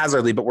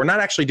haphazardly, but we're not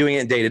actually doing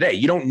it day to day.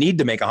 You don't need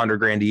to make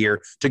 $100,000 a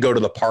year to go to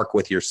the park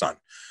with your son.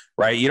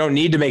 Right? You don't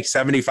need to make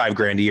 75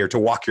 grand a year to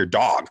walk your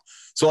dog.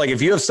 So like,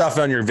 if you have stuff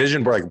on your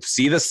vision board, like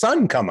see the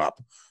sun come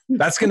up,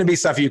 that's going to be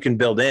stuff you can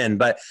build in.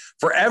 But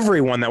for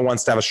everyone that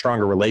wants to have a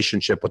stronger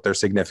relationship with their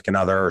significant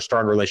other, or a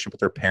stronger relationship with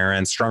their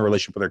parents, stronger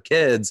relationship with their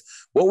kids,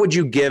 what would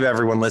you give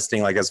everyone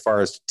listening, like as far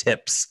as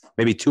tips,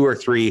 maybe 2 or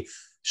 3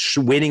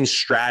 winning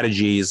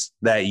strategies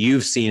that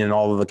you've seen in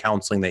all of the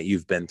counseling that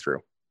you've been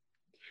through?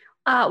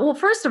 Well,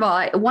 first of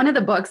all, one of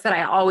the books that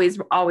I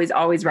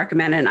always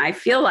recommend, and I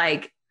feel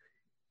like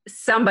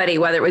somebody,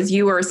 whether it was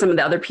you or some of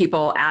the other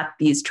people at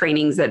these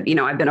trainings that, you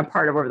know, I've been a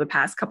part of over the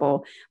past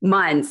couple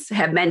months,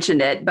 have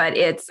mentioned it, but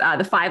it's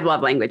the 5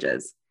 love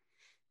languages.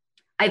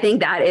 I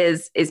think that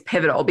is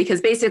pivotal, because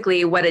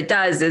basically what it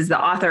does is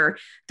the author,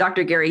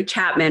 Dr. Gary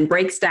Chapman,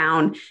 breaks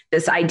down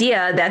this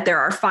idea that there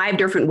are 5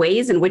 different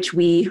ways in which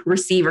we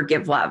receive or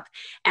give love.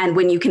 And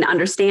when you can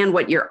understand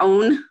what your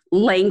own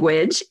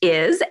language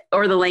is,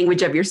 or the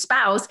language of your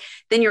spouse,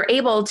 then you're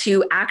able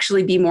to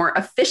actually be more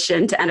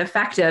efficient and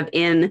effective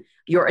in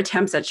your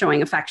attempts at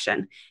showing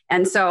affection.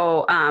 And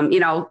so,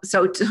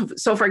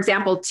 so for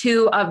example,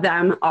 2 of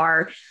them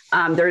are,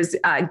 there's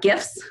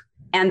gifts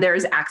and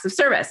there's acts of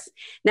service.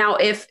 Now,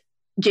 if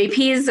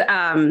JP's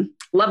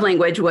love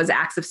language was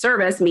acts of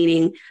service,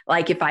 meaning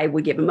like if I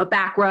would give him a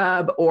back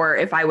rub or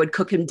if I would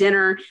cook him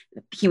dinner,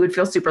 he would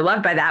feel super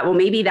loved by that. Well,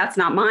 maybe that's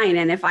not mine.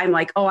 And if I'm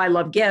like, oh, I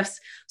love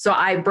gifts, so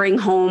I bring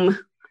home,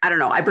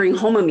 I bring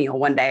home a meal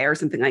one day or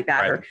something like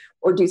that, right,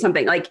 or do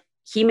something like,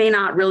 he may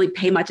not really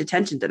pay much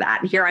attention to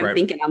that. And here I'm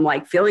thinking, I'm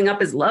like filling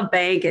up his love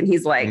bank, and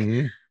he's like,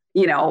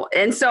 you know,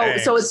 and so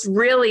it's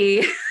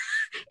really,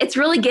 it's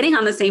really getting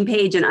on the same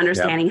page and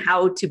understanding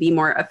how to be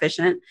more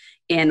efficient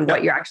in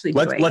what you're actually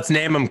doing. Let's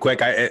name them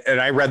quick.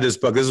 I read this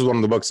book. This is one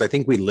of the books. I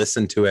think we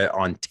listened to it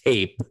on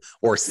tape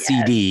or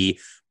CD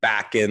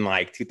back in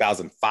like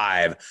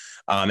 2005.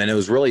 And it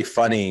was really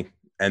funny.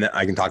 And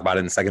I can talk about it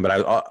in a second,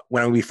 but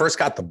when we first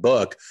got the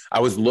book, I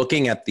was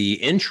looking at the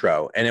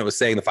intro and it was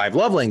saying the 5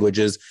 love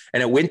languages,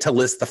 and it went to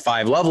list the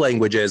 5 love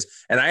languages.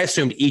 And I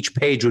assumed each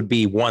page would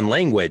be one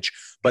language,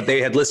 but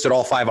they had listed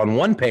all 5 on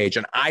one page.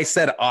 And I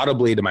said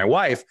audibly to my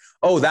wife,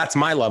 oh, that's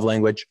my love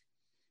language,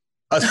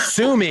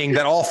 assuming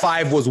that all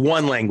 5 was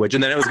one language.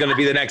 And then it was going to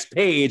be the next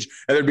page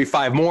and there'd be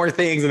 5 more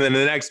things. And then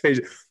the next page.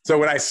 So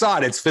when I saw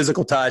it, it's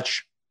physical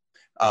touch,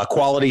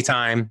 quality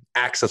time,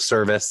 acts of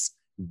service,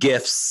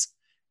 gifts,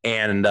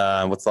 and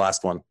what's the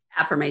last one?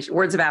 Affirmation.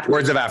 Words of affirmation.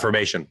 Words of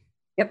affirmation.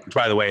 Yep. Which,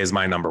 by the way, is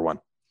my number 1.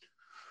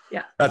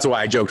 Yeah. That's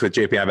why I joked with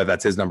JP. I bet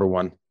that's his number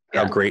 1.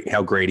 Yeah.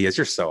 How great he is.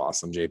 You're so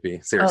awesome,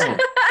 JP. Seriously.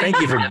 Thank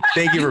you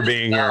for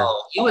being here.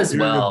 You as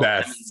well. You're the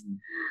best.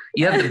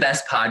 You have the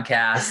best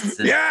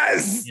podcasts.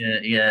 Yes.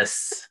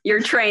 Yes.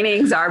 Your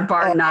trainings are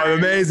bar none.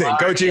 Amazing.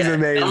 Coaching is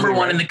amazing. Number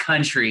 1 in the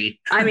country.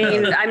 I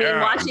mean,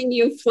 watching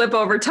you flip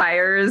over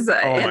tires,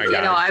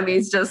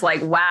 it's just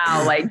like,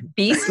 wow, like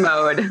beast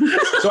mode.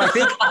 So I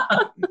think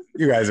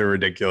you guys are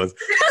ridiculous.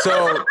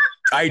 So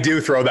I do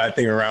throw that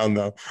thing around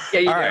though. Yeah,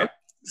 you do. Right.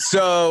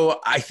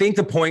 So I think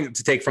the point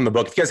to take from the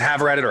book, if you guys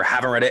have read it or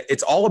haven't read it,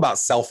 it's all about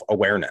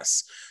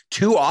self-awareness.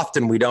 Too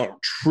often we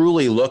don't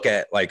truly look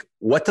at like,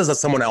 what does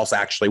someone else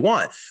actually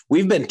want?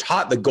 We've been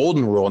taught the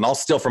golden rule, and I'll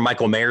steal from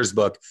Michael Mayer's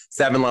book,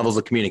 7 Levels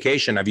of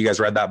Communication. Have you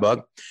guys read that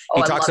book?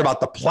 He talks about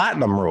the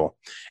platinum rule,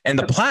 and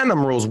the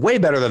platinum rule is way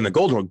better than the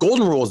golden rule.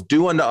 Golden rule is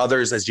do unto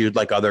others as you'd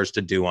like others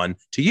to do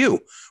unto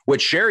you,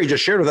 which Sheri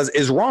just shared with us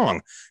is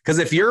wrong. Because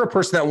if you're a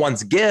person that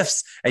wants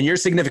gifts and your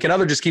significant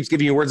other just keeps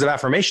giving you words of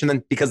affirmation,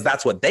 then because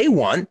that's what they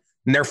want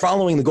and they're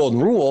following the golden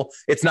rule,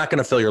 it's not going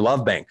to fill your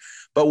love bank.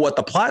 But what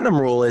the platinum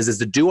rule is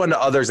to do unto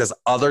others as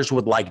others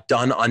would like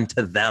done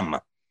unto them.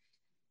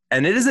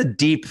 And it is a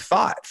deep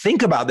thought.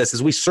 Think about this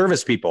as we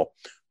service people.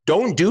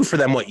 don't do for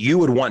them what you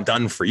would want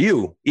done for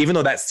you, even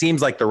though that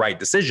seems like the right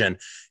decision.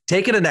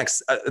 Take it the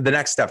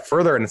next step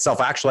further and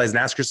self-actualize and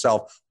ask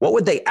yourself, what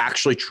would they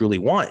actually truly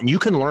want? And you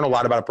can learn a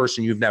lot about a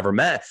person you've never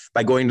met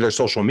by going to their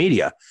social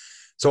media.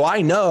 So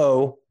I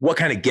know what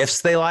kind of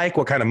gifts they like,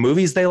 what kind of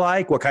movies they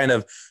like, what kind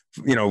of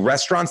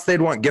restaurants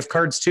they'd want gift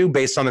cards to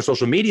based on their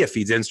social media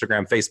feeds,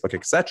 Instagram, Facebook,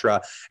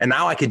 etc. And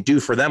now I can do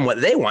for them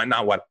what they want,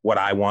 not what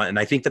I want. And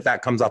I think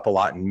that comes up a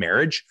lot in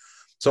marriage.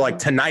 So like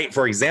tonight,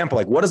 for example,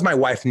 like what does my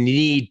wife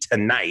need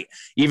tonight?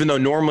 Even though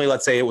normally,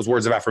 let's say it was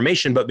words of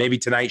affirmation, but maybe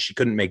tonight she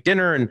couldn't make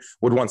dinner and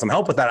would want some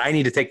help with that. I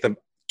need to take the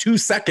 2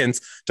 seconds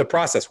to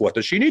process, what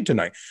does she need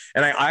tonight?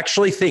 And I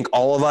actually think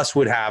all of us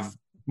would have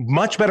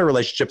much better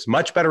relationships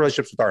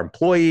with our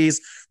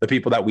employees, the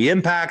people that we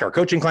impact, our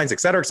coaching clients, et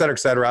cetera, et cetera, et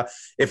cetera,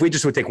 if we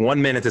just would take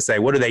 1 minute to say,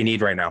 what do they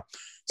need right now?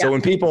 So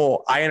when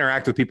I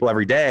interact with people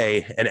every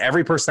day, and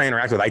every person I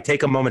interact with, I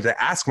take a moment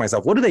to ask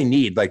myself, what do they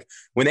need? Like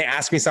when they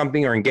ask me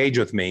something or engage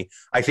with me,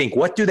 I think,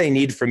 what do they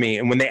need from me?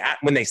 And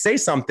when they say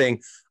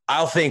something,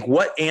 I'll think,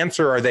 what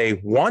answer are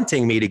they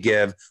wanting me to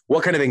give?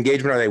 What kind of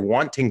engagement are they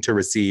wanting to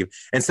receive,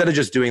 instead of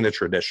just doing the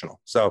traditional?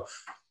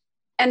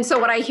 And so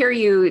what I hear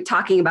you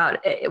talking about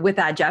with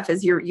that, Jeff,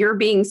 is you're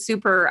being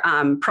super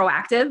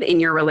proactive in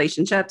your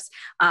relationships.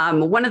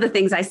 One of the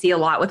things I see a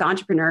lot with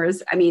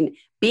entrepreneurs,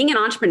 being an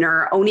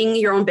entrepreneur, owning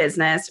your own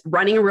business,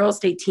 running a real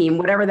estate team,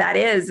 whatever that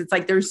is, it's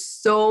like there's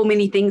so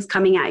many things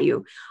coming at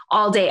you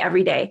all day,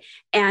 every day.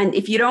 And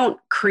if you don't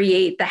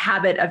create the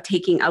habit of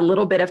taking a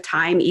little bit of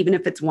time, even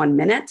if it's 1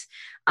 minute,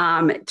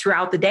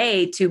 throughout the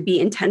day to be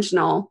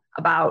intentional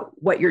about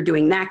what you're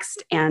doing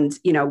next and,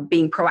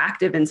 being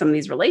proactive in some of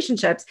these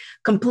relationships,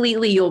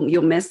 completely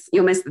you'll miss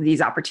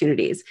these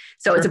opportunities.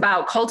 So It's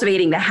about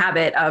cultivating the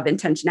habit of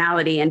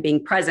intentionality and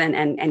being present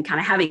and kind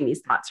of having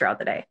these thoughts throughout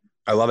the day.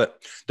 I love it.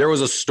 There was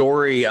a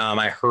story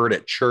I heard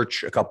at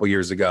church a couple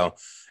years ago,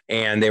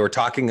 and they were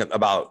talking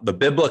about the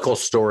biblical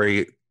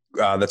story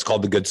that's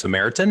called the Good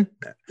Samaritan.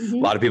 Mm-hmm. A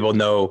lot of people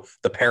know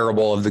the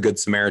parable of the Good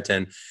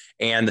Samaritan.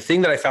 And the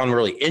thing that I found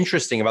really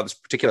interesting about this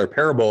particular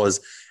parable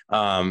is,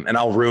 and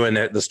I'll ruin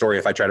the story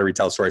if I try to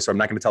retell the story, so I'm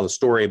not going to tell the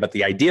story, but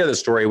the idea of the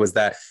story was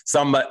that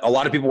a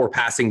lot of people were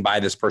passing by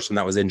this person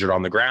that was injured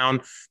on the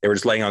ground. They were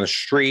just laying on the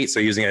street.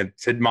 So using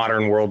a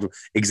modern world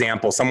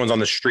example, someone's on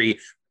the street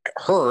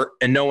hurt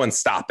and no one's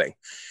stopping.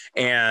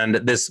 And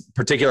this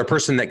particular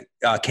person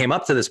that came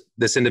up to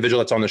this individual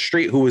that's on the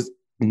street, who was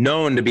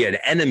known to be an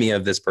enemy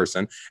of this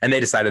person, and they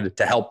decided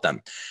to help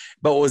them.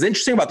 But what was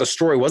interesting about the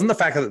story wasn't the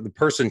fact that the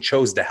person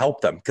chose to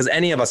help them, because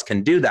any of us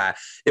can do that.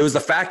 It was the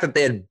fact that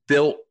they had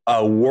built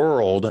a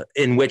world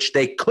in which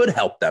they could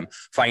help them.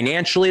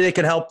 Financially, they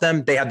could help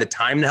them. They had the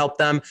time to help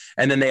them.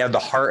 And then they had the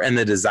heart and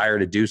the desire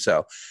to do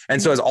so.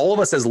 And so as all of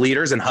us as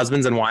leaders and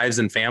husbands and wives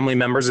and family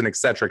members and et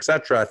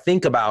cetera,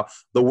 think about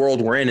the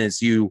world we're in,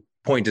 as you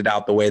pointed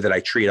out, the way that I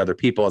treat other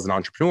people as an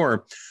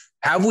entrepreneur.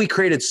 Have we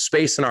created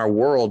space in our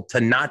world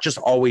to not just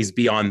always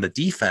be on the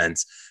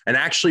defense and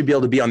actually be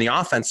able to be on the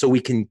offense, so we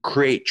can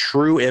create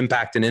true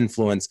impact and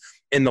influence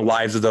in the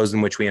lives of those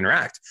in which we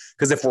interact?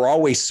 Because if we're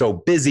always so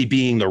busy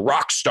being the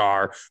rock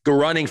star, go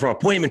running from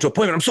appointment to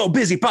appointment, I'm so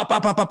busy,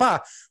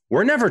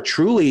 we're never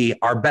truly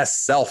our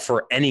best self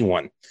for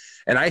anyone.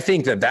 And I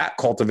think that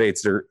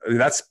cultivates,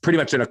 that's pretty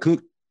much an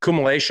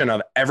accumulation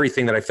of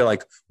everything that I feel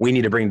like we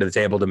need to bring to the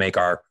table to make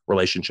our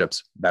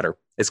relationships better.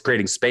 It's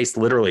creating space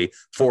literally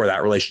for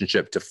that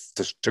relationship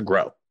to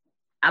grow.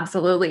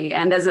 Absolutely.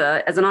 And as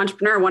an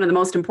entrepreneur, one of the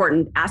most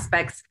important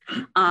aspects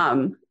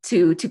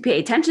to pay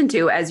attention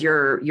to as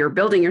you're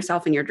building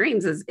yourself and your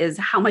dreams is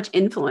how much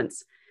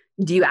influence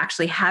do you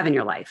actually have in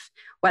your life?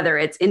 Whether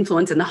it's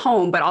influence in the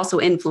home, but also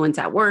influence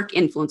at work,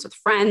 influence with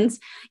friends,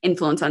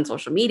 influence on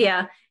social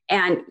media.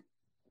 And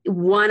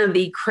one of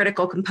the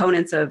critical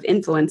components of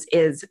influence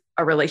is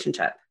a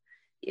relationship.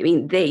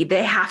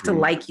 They have to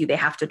like you, they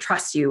have to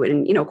trust you.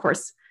 And, of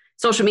course,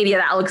 social media,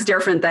 that looks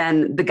different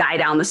than the guy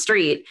down the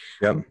street.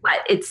 Yep. But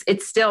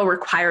it still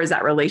requires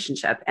that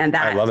relationship. And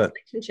that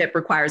relationship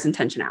requires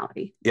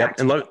intentionality.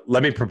 Yep. And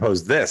let me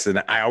propose this.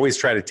 And I always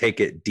try to take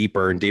it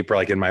deeper and deeper,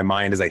 like in my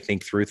mind, as I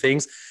think through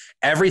things.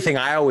 Everything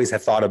I always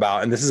have thought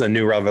about, and this is a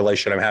new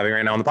revelation I'm having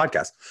right now on the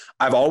podcast,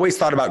 I've always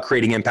thought about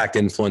creating impact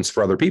influence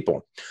for other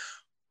people.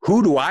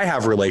 Who do I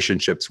have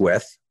relationships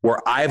with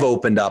where I've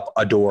opened up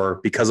a door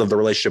because of the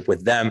relationship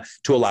with them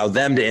to allow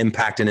them to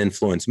impact and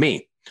influence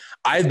me?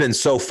 I've been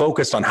so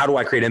focused on how do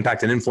I create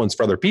impact and influence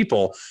for other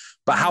people,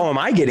 but how am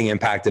I getting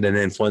impacted and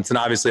influenced? And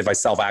obviously, if I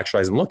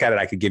self-actualize and look at it,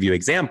 I could give you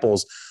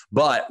examples,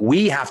 but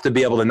we have to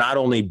be able to not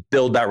only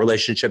build that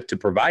relationship to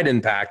provide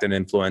impact and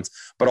influence,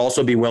 but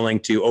also be willing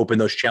to open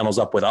those channels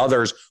up with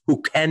others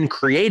who can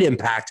create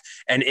impact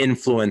and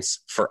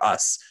influence for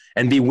us,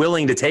 and be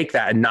willing to take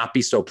that and not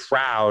be so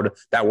proud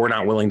that we're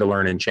not willing to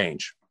learn and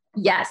change.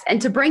 Yes.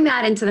 And to bring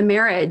that into the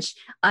marriage,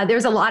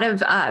 there's a lot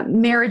of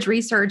marriage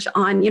research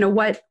on,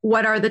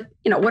 what are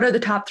the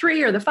top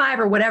 3 or the 5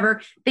 or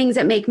whatever things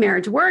that make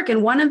marriage work.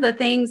 And one of the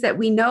things that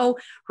we know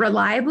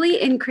reliably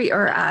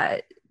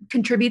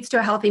contributes to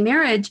a healthy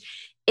marriage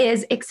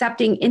is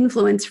accepting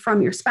influence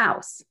from your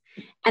spouse.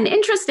 And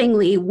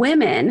interestingly,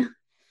 women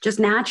just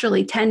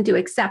naturally tend to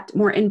accept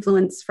more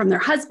influence from their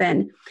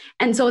husband.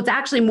 And so it's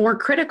actually more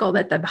critical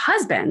that the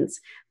husbands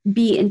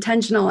be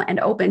intentional and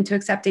open to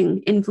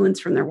accepting influence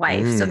from their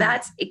wife. So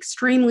that's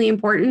extremely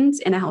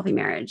important in a healthy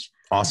marriage.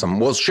 Awesome.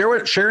 Well,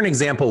 share an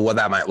example of what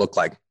that might look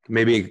like.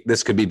 Maybe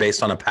this could be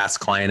based on a past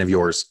client of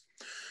yours.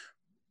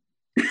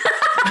 I'll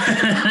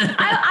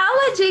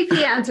let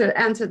JP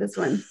answer this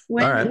one.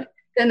 When All right.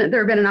 Then there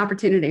have been an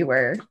opportunity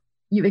where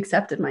you've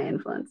accepted my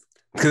influence.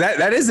 Because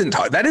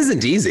that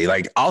isn't easy.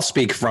 Like, I'll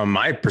speak from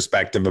my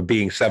perspective of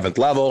being 7th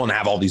level and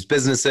have all these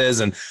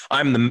businesses, and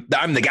I'm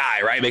the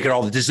guy, right, making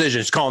all the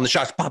decisions, calling the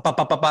shots, pop, pop,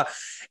 pop, pop, pop.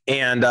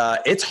 And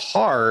it's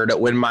hard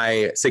when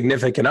my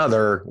significant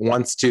other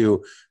wants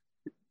to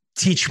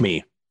teach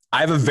me. I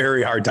have a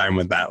very hard time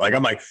with that. Like,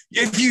 I'm like,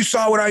 if you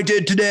saw what I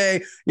did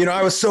today,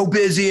 I was so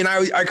busy and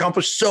I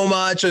accomplished so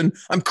much and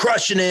I'm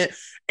crushing it.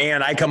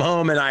 And I come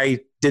home and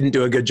I didn't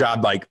do a good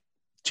job. Like,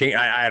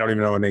 I don't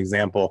even know an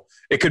example.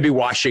 It could be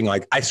washing.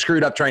 Like, I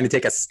screwed up trying to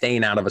take a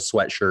stain out of a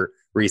sweatshirt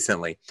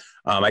recently.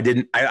 I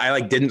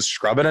didn't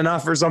scrub it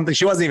enough or something.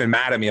 She wasn't even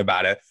mad at me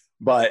about it,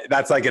 but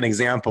that's like an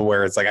example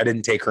where it's like, I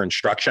didn't take her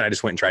instruction. I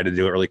just went and tried to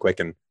do it really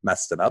quick and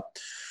messed it up.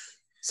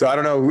 So I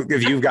don't know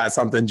if you've got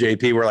something,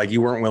 JP, where like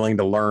you weren't willing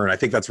to learn. I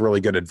think that's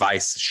really good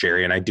advice,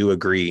 Sheri. And I do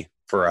agree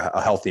for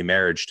a healthy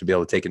marriage to be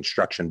able to take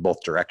instruction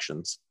both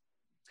directions.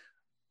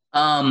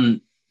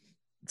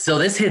 So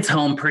this hits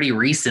home pretty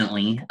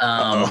recently.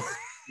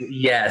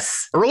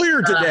 Yes.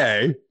 Earlier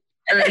today.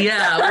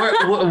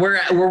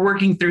 We're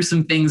working through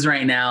some things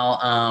right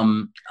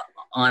now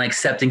on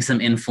accepting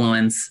some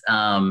influence.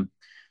 Since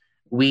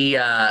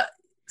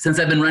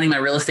I've been running my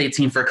real estate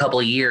team for a couple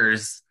of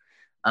years,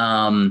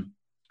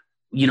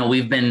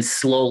 we've been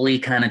slowly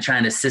kind of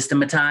trying to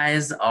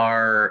systematize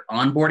our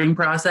onboarding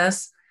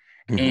process.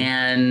 Mm-hmm.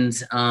 And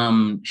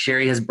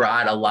Sheri has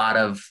brought a lot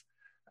of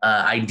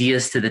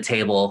ideas to the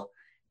table.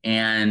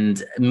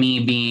 And me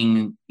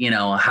being,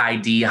 high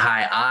D,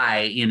 high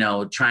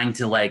I, trying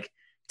to like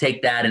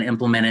take that and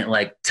implement it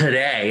like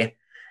today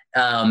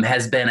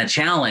has been a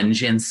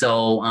challenge. And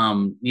so,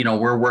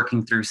 we're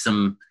working through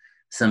some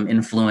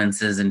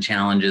influences and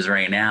challenges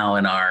right now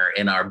in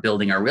our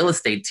building our real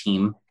estate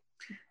team.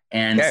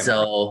 And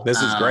so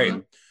this is great.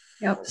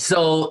 Yep.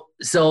 So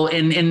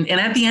and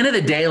at the end of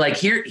the day, like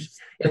here,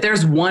 if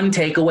there's one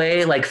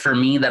takeaway, like for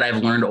me that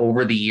I've learned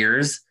over the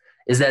years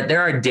is that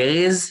there are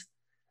days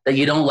that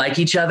you don't like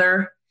each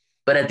other,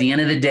 but at the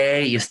end of the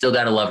day, you still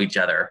got to love each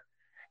other.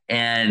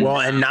 And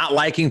not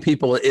liking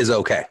people is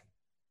okay.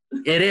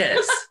 It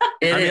is.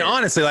 I mean,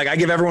 honestly, like I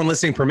give everyone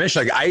listening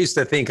permission. Like I used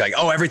to think like,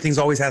 oh, everything's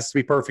always has to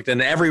be perfect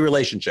in every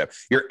relationship,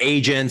 your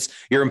agents,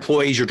 your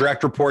employees, your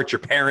direct reports, your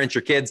parents,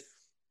 your kids,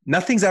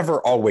 nothing's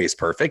ever always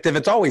perfect. If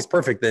it's always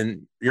perfect,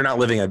 then you're not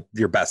living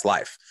your best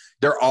life.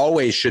 There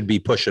always should be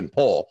push and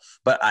pull,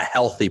 but a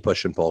healthy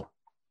push and pull.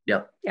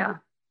 Yep. Yeah.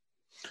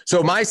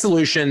 So my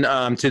solution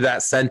to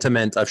that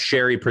sentiment of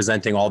Sheri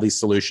presenting all these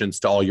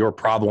solutions to all your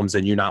problems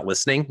and you not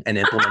listening and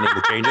implementing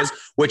the changes,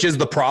 which is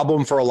the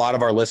problem for a lot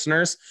of our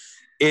listeners,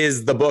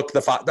 is the book,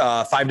 The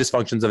Five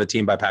Dysfunctions of a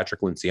Team by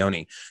Patrick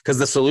Lencioni. Because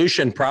the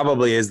solution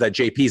probably is that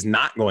JP is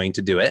not going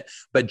to do it,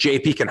 but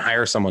JP can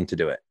hire someone to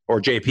do it,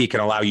 or JP can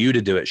allow you to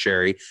do it,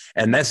 Sheri.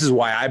 And this is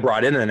why I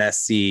brought in an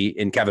SC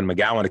in Kevin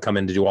McGowan to come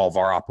in to do all of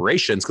our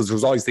operations, because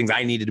there's all these things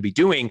I needed to be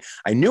doing.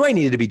 I knew I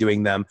needed to be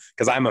doing them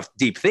because I'm a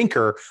deep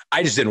thinker.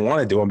 I just didn't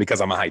want to do them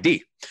because I'm a high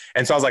D.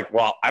 And so I was like,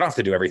 well, I don't have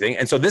to do everything.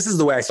 And so this is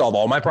the way I solve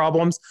all my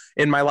problems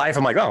in my life.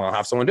 I'm like, oh, I'll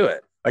have someone do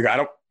it. Like,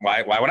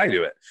 why would I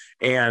do it?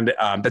 And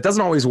that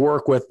doesn't always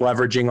work with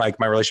leveraging like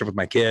my relationship with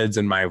my kids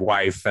and my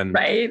wife and,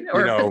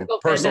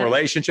 personal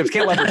relationships.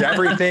 Can't leverage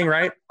everything.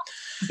 Right.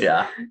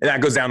 Yeah. And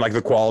that goes down like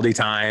the quality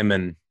time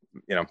and,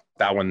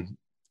 that one,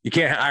 you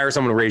can't hire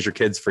someone to raise your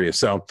kids for you.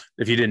 So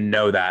if you didn't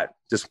know that,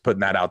 just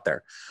putting that out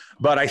there.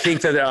 But I think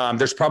that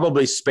there's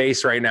probably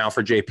space right now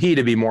for JP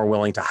to be more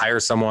willing to hire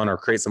someone or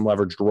create some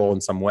leveraged role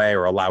in some way,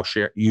 or allow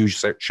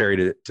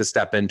Sheri to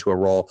step into a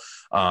role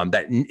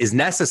that is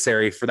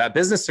necessary for that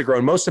business to grow.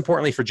 And most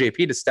importantly, for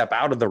JP to step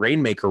out of the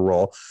rainmaker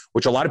role,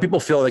 which a lot of people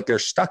feel like they're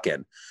stuck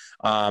in.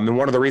 And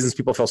one of the reasons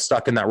people feel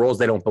stuck in that role is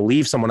they don't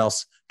believe someone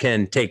else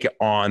can take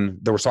on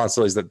the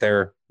responsibilities that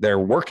they're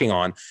working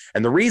on.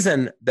 And the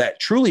reason that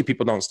truly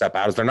people don't step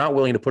out is they're not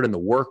willing to put in the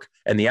work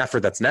and the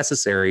effort that's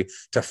necessary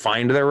to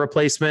find their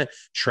replacement,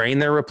 train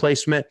their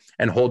replacement,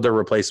 and hold their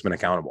replacement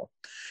accountable.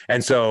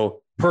 And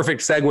so,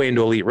 perfect segue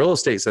into Elite Real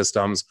Estate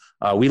Systems.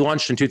 We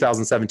launched in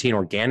 2017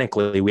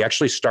 organically. We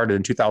actually started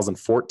in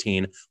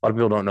 2014. A lot of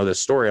people don't know this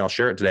story. I'll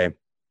share it today.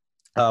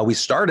 We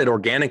started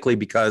organically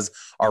because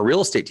our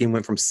real estate team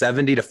went from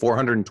 70 to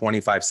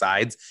 425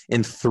 sides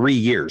in 3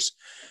 years.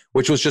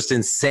 which was just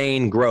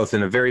insane growth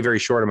in a very, very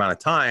short amount of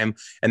time.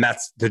 And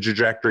that's the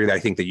trajectory that I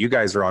think that you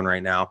guys are on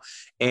right now.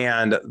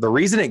 And the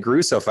reason it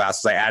grew so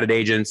fast is I added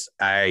agents.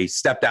 I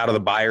stepped out of the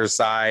buyer's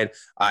side.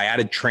 I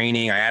added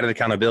training. I added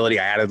accountability.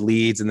 I added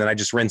leads. And then I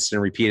just rinsed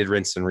and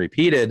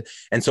repeated.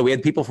 And so we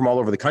had people from all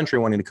over the country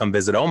wanting to come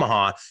visit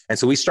Omaha. And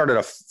so we started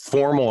a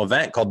formal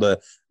event called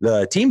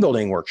the team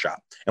building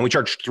workshop. And we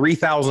charged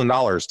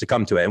 $3,000 to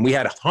come to it. And we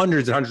had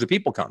hundreds and hundreds of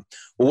people come.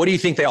 Well, what do you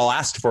think they all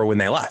asked for when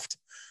they left?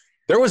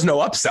 There was no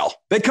upsell.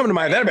 They'd come to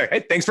my event and be like,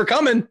 hey, thanks for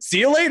coming. See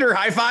you later.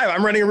 High five.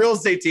 I'm running a real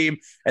estate team.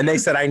 And they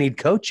said, I need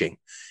coaching.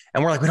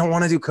 And we're like, we don't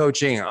want to do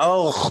coaching.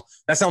 Oh,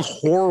 that sounds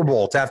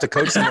horrible to have to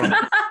coach someone.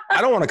 I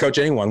don't want to coach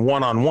anyone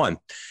one-on-one.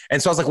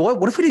 And so I was like,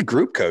 what if we did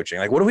group coaching?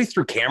 Like, what if we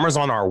threw cameras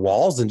on our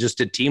walls and just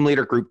did team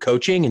leader group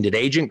coaching and did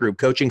agent group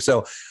coaching?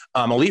 So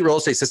Elite Real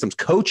Estate Systems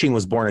coaching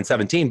was born in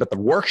 17, but the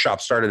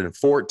workshop started in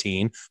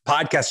 14,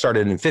 podcast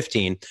started in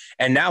 15.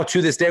 And now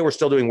to this day, we're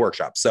still doing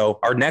workshops. So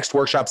our next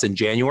workshop's in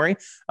January.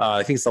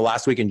 I think it's the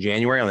last week in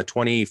January on the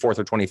 24th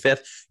or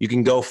 25th. You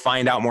can go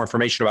find out more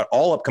information about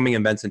all upcoming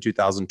events in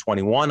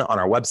 2021 on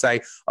our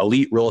website,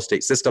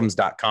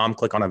 eliterealestatesystems.com.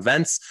 Click on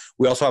events.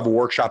 We also have a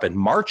workshop in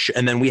March.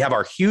 And then we have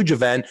our huge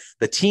event,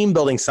 the Team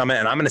Building Summit.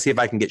 And I'm going to see if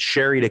I can get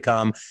Sheri to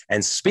come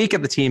and speak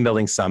at the Team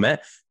Building Summit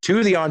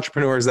to the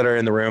entrepreneurs that are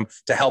in the room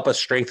to help us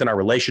strengthen our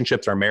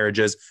relationships, our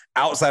marriages,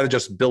 outside of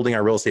just building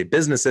our real estate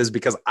businesses.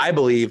 Because I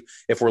believe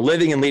if we're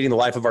living and leading the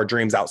life of our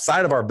dreams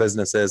outside of our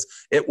businesses,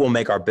 it will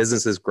make our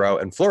businesses grow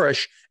and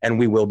flourish, and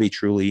we will be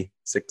truly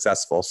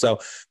successful. So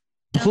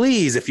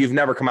please, if you've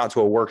never come out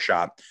to a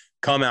workshop,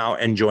 come out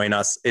and join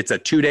us. It's a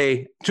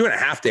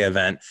 2.5 day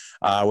event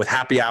with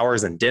happy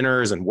hours and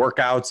dinners and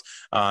workouts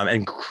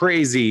and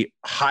crazy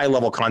high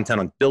level content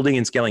on building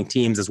and scaling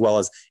teams, as well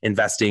as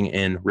investing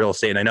in real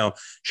estate. And I know,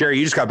 Sheri,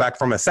 you just got back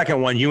from a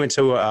second one. You went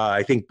to,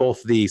 I think,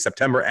 both the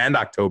September and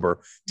October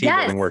team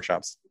building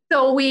workshops.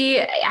 So we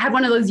had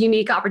one of those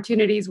unique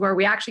opportunities where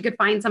we actually could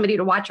find somebody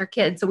to watch our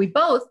kids. So we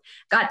both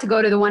got to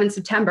go to the one in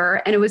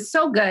September, and it was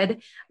so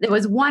good. There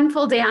was one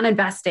full day on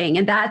investing,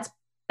 and that's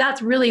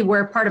really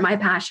where part of my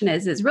passion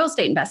is real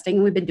estate investing.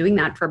 And we've been doing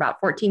that for about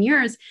 14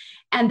 years.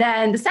 And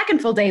then the second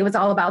full day was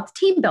all about the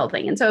team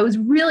building. And so it was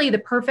really the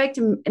perfect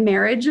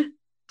marriage, to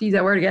use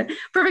that word again,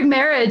 perfect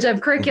marriage of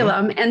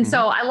curriculum. Mm-hmm. And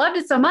so I loved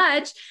it so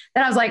much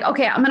that I was like,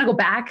 okay, I'm going to go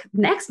back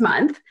next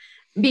month,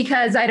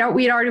 because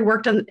we'd already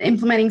worked on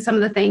implementing some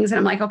of the things. And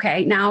I'm like,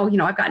 okay, now,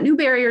 I've got new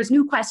barriers,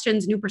 new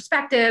questions, new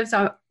perspectives.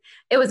 So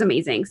it was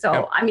amazing.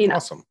 So,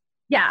 awesome.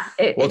 Yeah.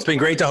 It's been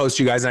great to host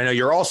you guys. And I know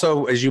you're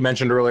also, as you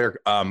mentioned earlier,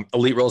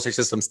 Elite Real Estate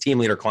Systems team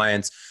leader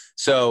clients.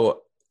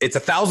 So it's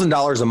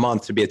 $1,000 a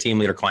month to be a team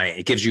leader client.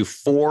 It gives you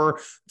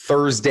 4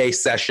 Thursday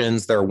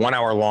sessions. They're 1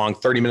 hour long,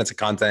 30 minutes of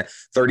content,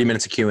 30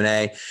 minutes of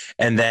Q&A.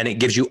 And then it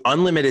gives you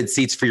unlimited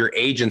seats for your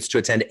agents to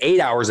attend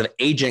 8 hours of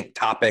agent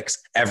topics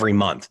every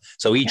month.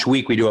 So each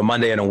week we do a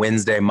Monday and a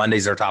Wednesday.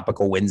 Mondays are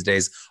topical.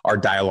 Wednesdays are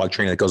dialogue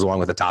training that goes along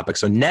with the topic.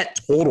 So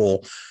net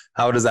total,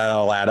 how does that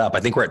all add up?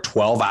 I think we're at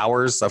 12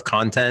 hours of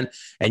content,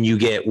 and you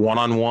get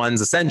one-on-ones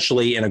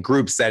essentially in a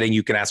group setting.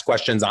 You can ask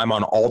questions. I'm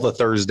on all the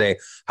Thursday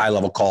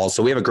high-level calls.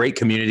 So we have a great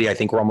community. I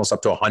think we're almost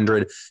up to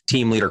 100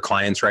 team leader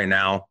clients right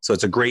now. So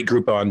it's a great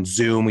group on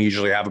Zoom. We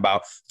usually have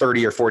about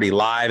 30 or 40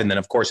 live. And then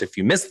of course, if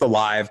you miss the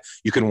live,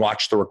 you can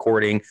watch the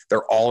recording.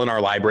 They're all in our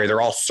library.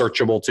 They're all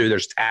searchable too.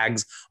 There's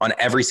tags on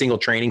every single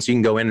training. So you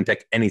can go in and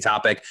pick any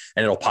topic,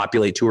 and it'll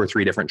populate 2 or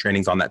 3 different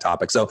trainings on that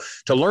topic. So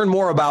to learn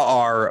more about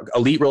our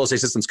Elite Real Estate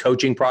Systems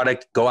coaching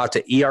product, go out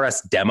to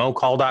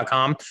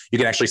ersdemocall.com. You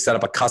can actually set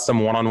up a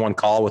custom one-on-one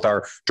call with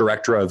our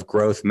director of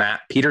growth,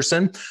 Matt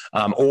Peterson,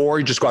 or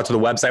you just go out to the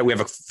website. We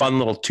have a fun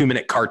little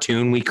 2-minute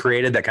cartoon we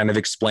created that kind of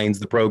explains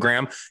the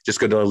program. Just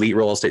go to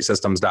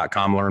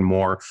eliterealestatesystems.com, learn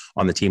more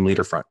on the team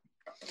leader front.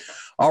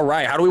 All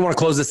right. How do we want to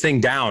close this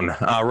thing down?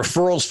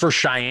 Referrals for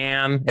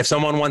Cheyenne. If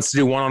someone wants to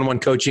do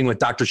one-on-one coaching with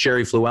Dr.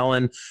 Sheri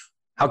Fluellen,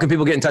 how can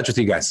people get in touch with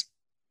you guys?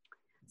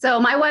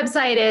 So my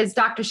website is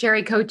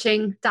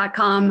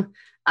drshericoaching.com.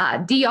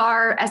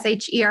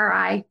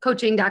 DRSHERI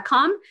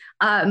coaching.com.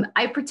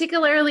 I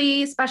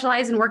particularly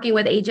specialize in working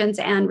with agents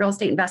and real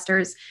estate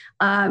investors.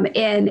 I'm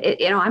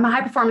a high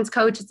performance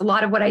coach. It's a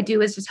lot of what I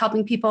do is just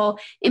helping people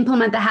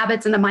implement the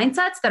habits and the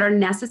mindsets that are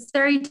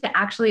necessary to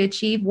actually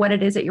achieve what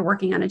it is that you're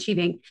working on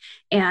achieving.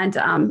 And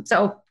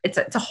so it's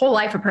a whole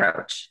life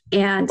approach.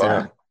 And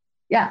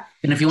yeah.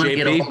 And if you want to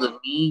get a hold of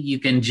me, you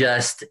can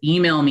just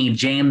email me,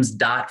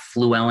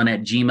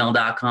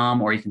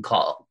 james.fluellen@gmail.com, or you can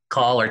call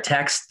or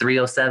text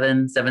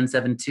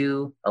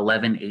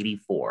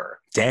 307-772-1184.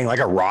 Dang, like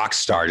a rock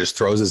star, just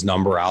throws his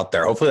number out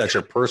there. Hopefully that's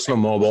your personal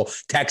mobile.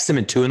 Text him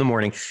at 2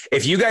 a.m.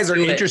 If you guys are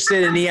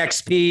interested in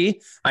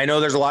EXP, I know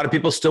there's a lot of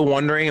people still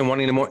wondering and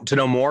wanting to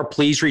know more.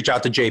 Please reach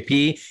out to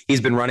JP. He's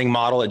been running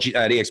model at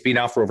EXP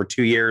now for over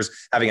 2 years,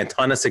 having a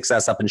ton of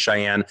success up in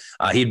Cheyenne.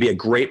 He'd be a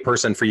great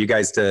person for you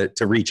guys to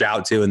reach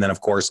out to. And then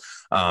of course,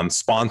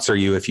 sponsor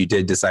you if you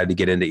did decide to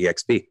get into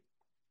EXP.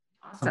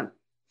 Awesome.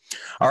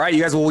 All right,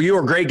 you guys. Well, you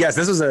were great guests.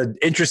 This was an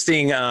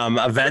interesting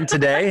event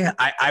today.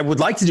 I would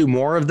like to do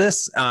more of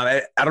this.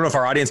 I don't know if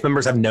our audience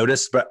members have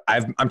noticed, but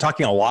I'm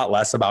talking a lot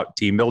less about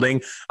team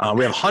building.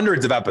 We have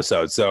hundreds of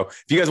episodes. So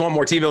if you guys want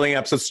more team building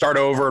episodes, start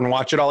over and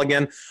watch it all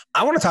again.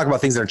 I want to talk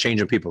about things that are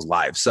changing people's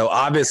lives. So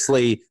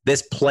obviously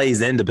this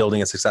plays into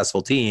building a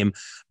successful team,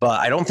 but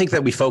I don't think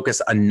that we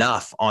focus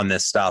enough on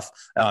this stuff.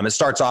 It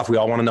starts off, we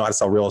all want to know how to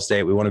sell real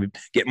estate. We want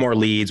to get more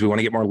leads. We want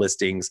to get more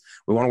listings.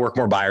 We want to work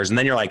more buyers. And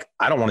then you're like,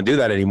 I don't want to do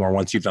that anymore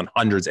once you've done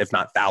hundreds, if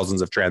not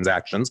thousands of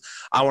transactions.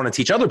 I want to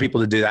teach other people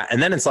to do that.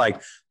 And then it's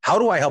like, how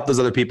do I help those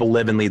other people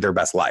live and lead their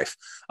best life?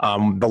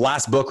 The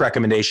last book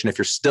recommendation, if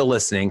you're still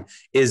listening,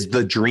 is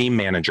The Dream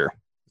Manager.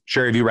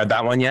 Sheri, have you read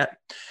that one yet?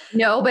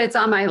 No, but it's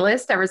on my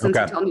list ever since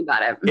you told me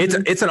about it.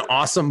 It's an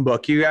awesome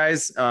book, you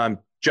guys.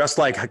 Just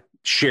like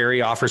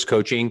Sheri offers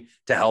coaching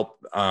to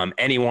help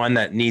anyone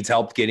that needs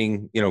help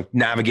getting,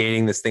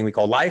 navigating this thing we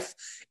call life.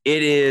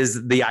 It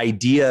is the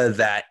idea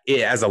that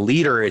as a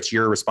leader, it's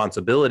your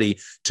responsibility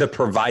to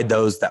provide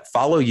those that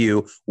follow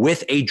you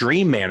with a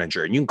dream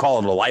manager. And you can call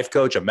it a life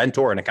coach, a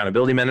mentor, an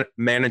accountability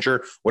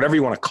manager, whatever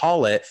you want to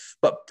call it,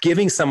 but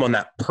giving someone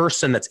that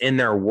person that's in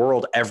their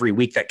world every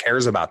week that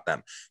cares about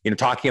them,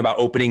 talking about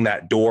opening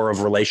that door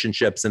of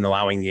relationships and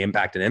allowing the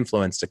impact and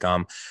influence to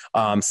come.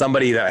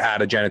 Somebody that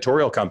had a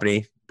janitorial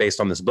company based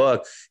on this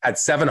book, had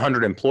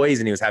 700 employees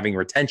and he was having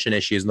retention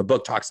issues. And the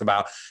book talks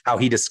about how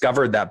he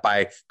discovered that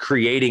by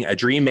creating a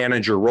dream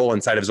manager role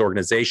inside of his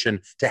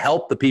organization to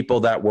help the people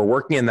that were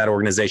working in that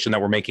organization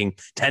that were making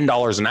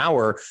 $10 an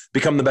hour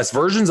become the best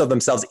versions of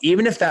themselves,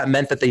 even if that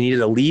meant that they needed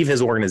to leave his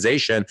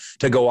organization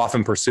to go off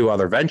and pursue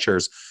other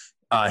ventures.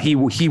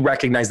 He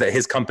recognized that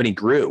his company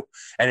grew,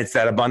 and it's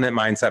that abundant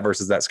mindset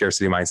versus that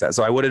scarcity mindset.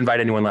 So I would invite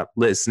anyone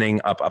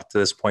listening up to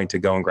this point to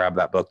go and grab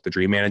that book, The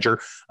Dream Manager.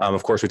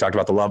 Of course, we talked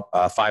about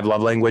the 5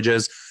 love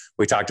languages.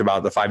 We talked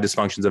about the 5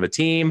 dysfunctions of a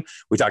team.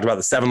 We talked about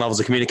the 7 levels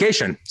of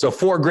communication. So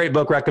 4 great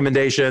book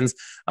recommendations.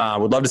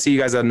 Would love to see you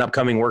guys at an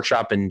upcoming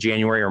workshop in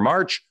January or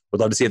March. Would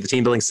love to see you at the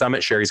Team Building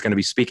Summit. Sheri's going to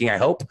be speaking, I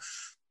hope.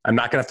 I'm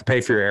not going to have to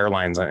pay for your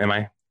airlines, am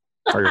I?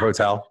 Or your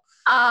hotel?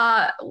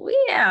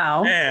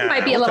 Yeah,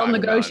 might be a little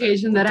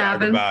negotiation that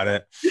happens about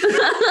it.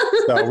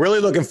 So really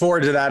looking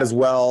forward to that as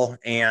well.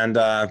 And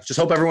just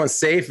hope everyone's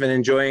safe and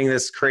enjoying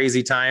this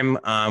crazy time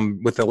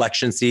with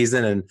election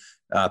season and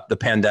the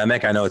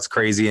pandemic. I know it's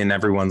crazy in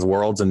everyone's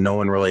worlds and no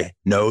one really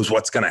knows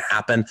what's going to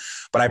happen,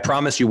 but I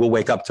promise you we'll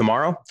wake up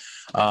tomorrow.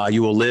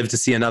 You will live to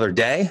see another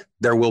day.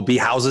 There will be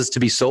houses to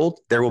be sold.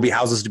 There will be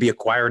houses to be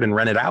acquired and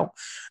rented out.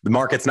 The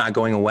market's not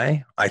going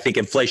away. I think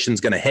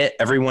inflation's going to hit.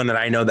 Everyone that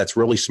I know that's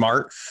really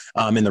smart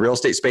in the real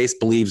estate space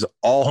believes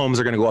all homes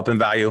are going to go up in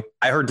value.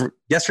 I heard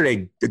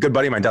yesterday, a good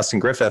buddy of mine, Dustin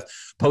Griffith,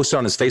 posted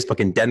on his Facebook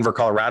in Denver,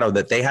 Colorado,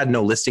 that they had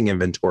no listing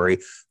inventory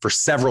for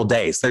several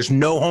days. There's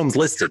no homes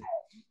listed.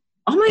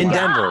 Oh my God.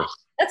 Denver.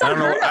 That's I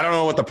don't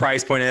know what the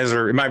price point is,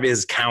 or it might be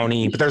his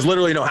county, but there's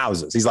literally no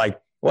houses. He's like,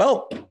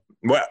 well,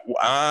 what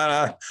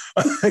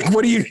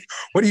do you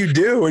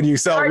do when you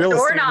sell real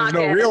estate? There's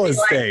no real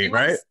estate,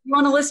 right? You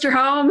want to list your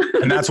home?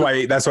 And that's why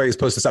he's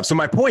supposed to stop. So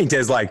my point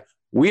is, like,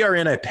 we are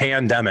in a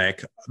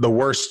pandemic, the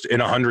worst in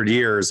 100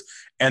 years,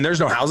 and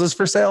there's no houses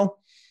for sale.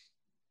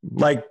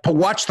 Like,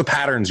 watch the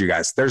patterns, you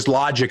guys. There's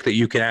logic that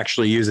you can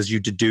actually use as you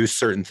deduce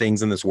certain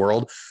things in this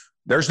world.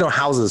 There's no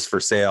houses for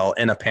sale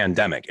in a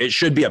pandemic. It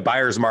should be a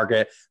buyer's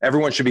market.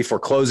 Everyone should be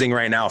foreclosing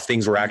right now if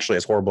things were actually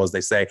as horrible as they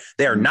say.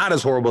 They are not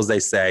as horrible as they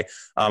say.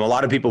 A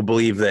lot of people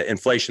believe that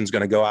inflation is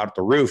going to go out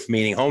the roof,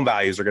 meaning home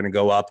values are going to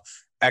go up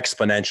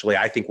exponentially.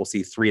 I think we'll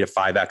see 3 to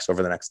 5x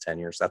over the next 10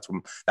 years.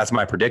 That's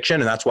my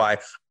prediction. And that's why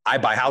I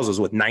buy houses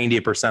with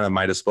 90% of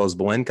my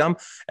disposable income.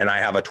 And I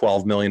have a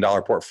 $12 million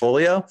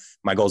portfolio.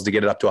 My goal is to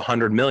get it up to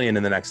 100 million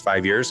in the next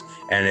 5 years.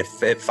 And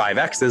if it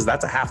 5X's,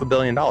 that's $500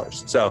 million.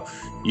 So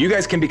you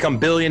guys can become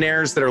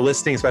billionaires that are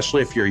listening,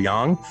 especially if you're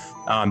young.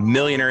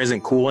 Millionaire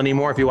isn't cool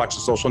anymore. If you watch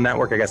The Social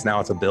Network, I guess now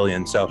it's $1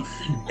 billion. So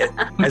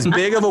as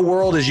big of a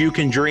world as you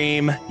can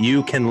dream,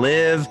 you can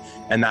live.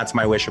 And that's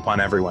my wish upon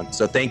everyone.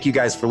 So thank you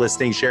guys for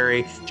listening.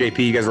 Sheri,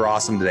 JP, you guys were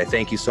awesome today.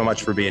 Thank you so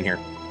much for being here.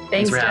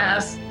 Thanks for having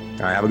us.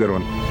 All right, have a good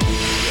one.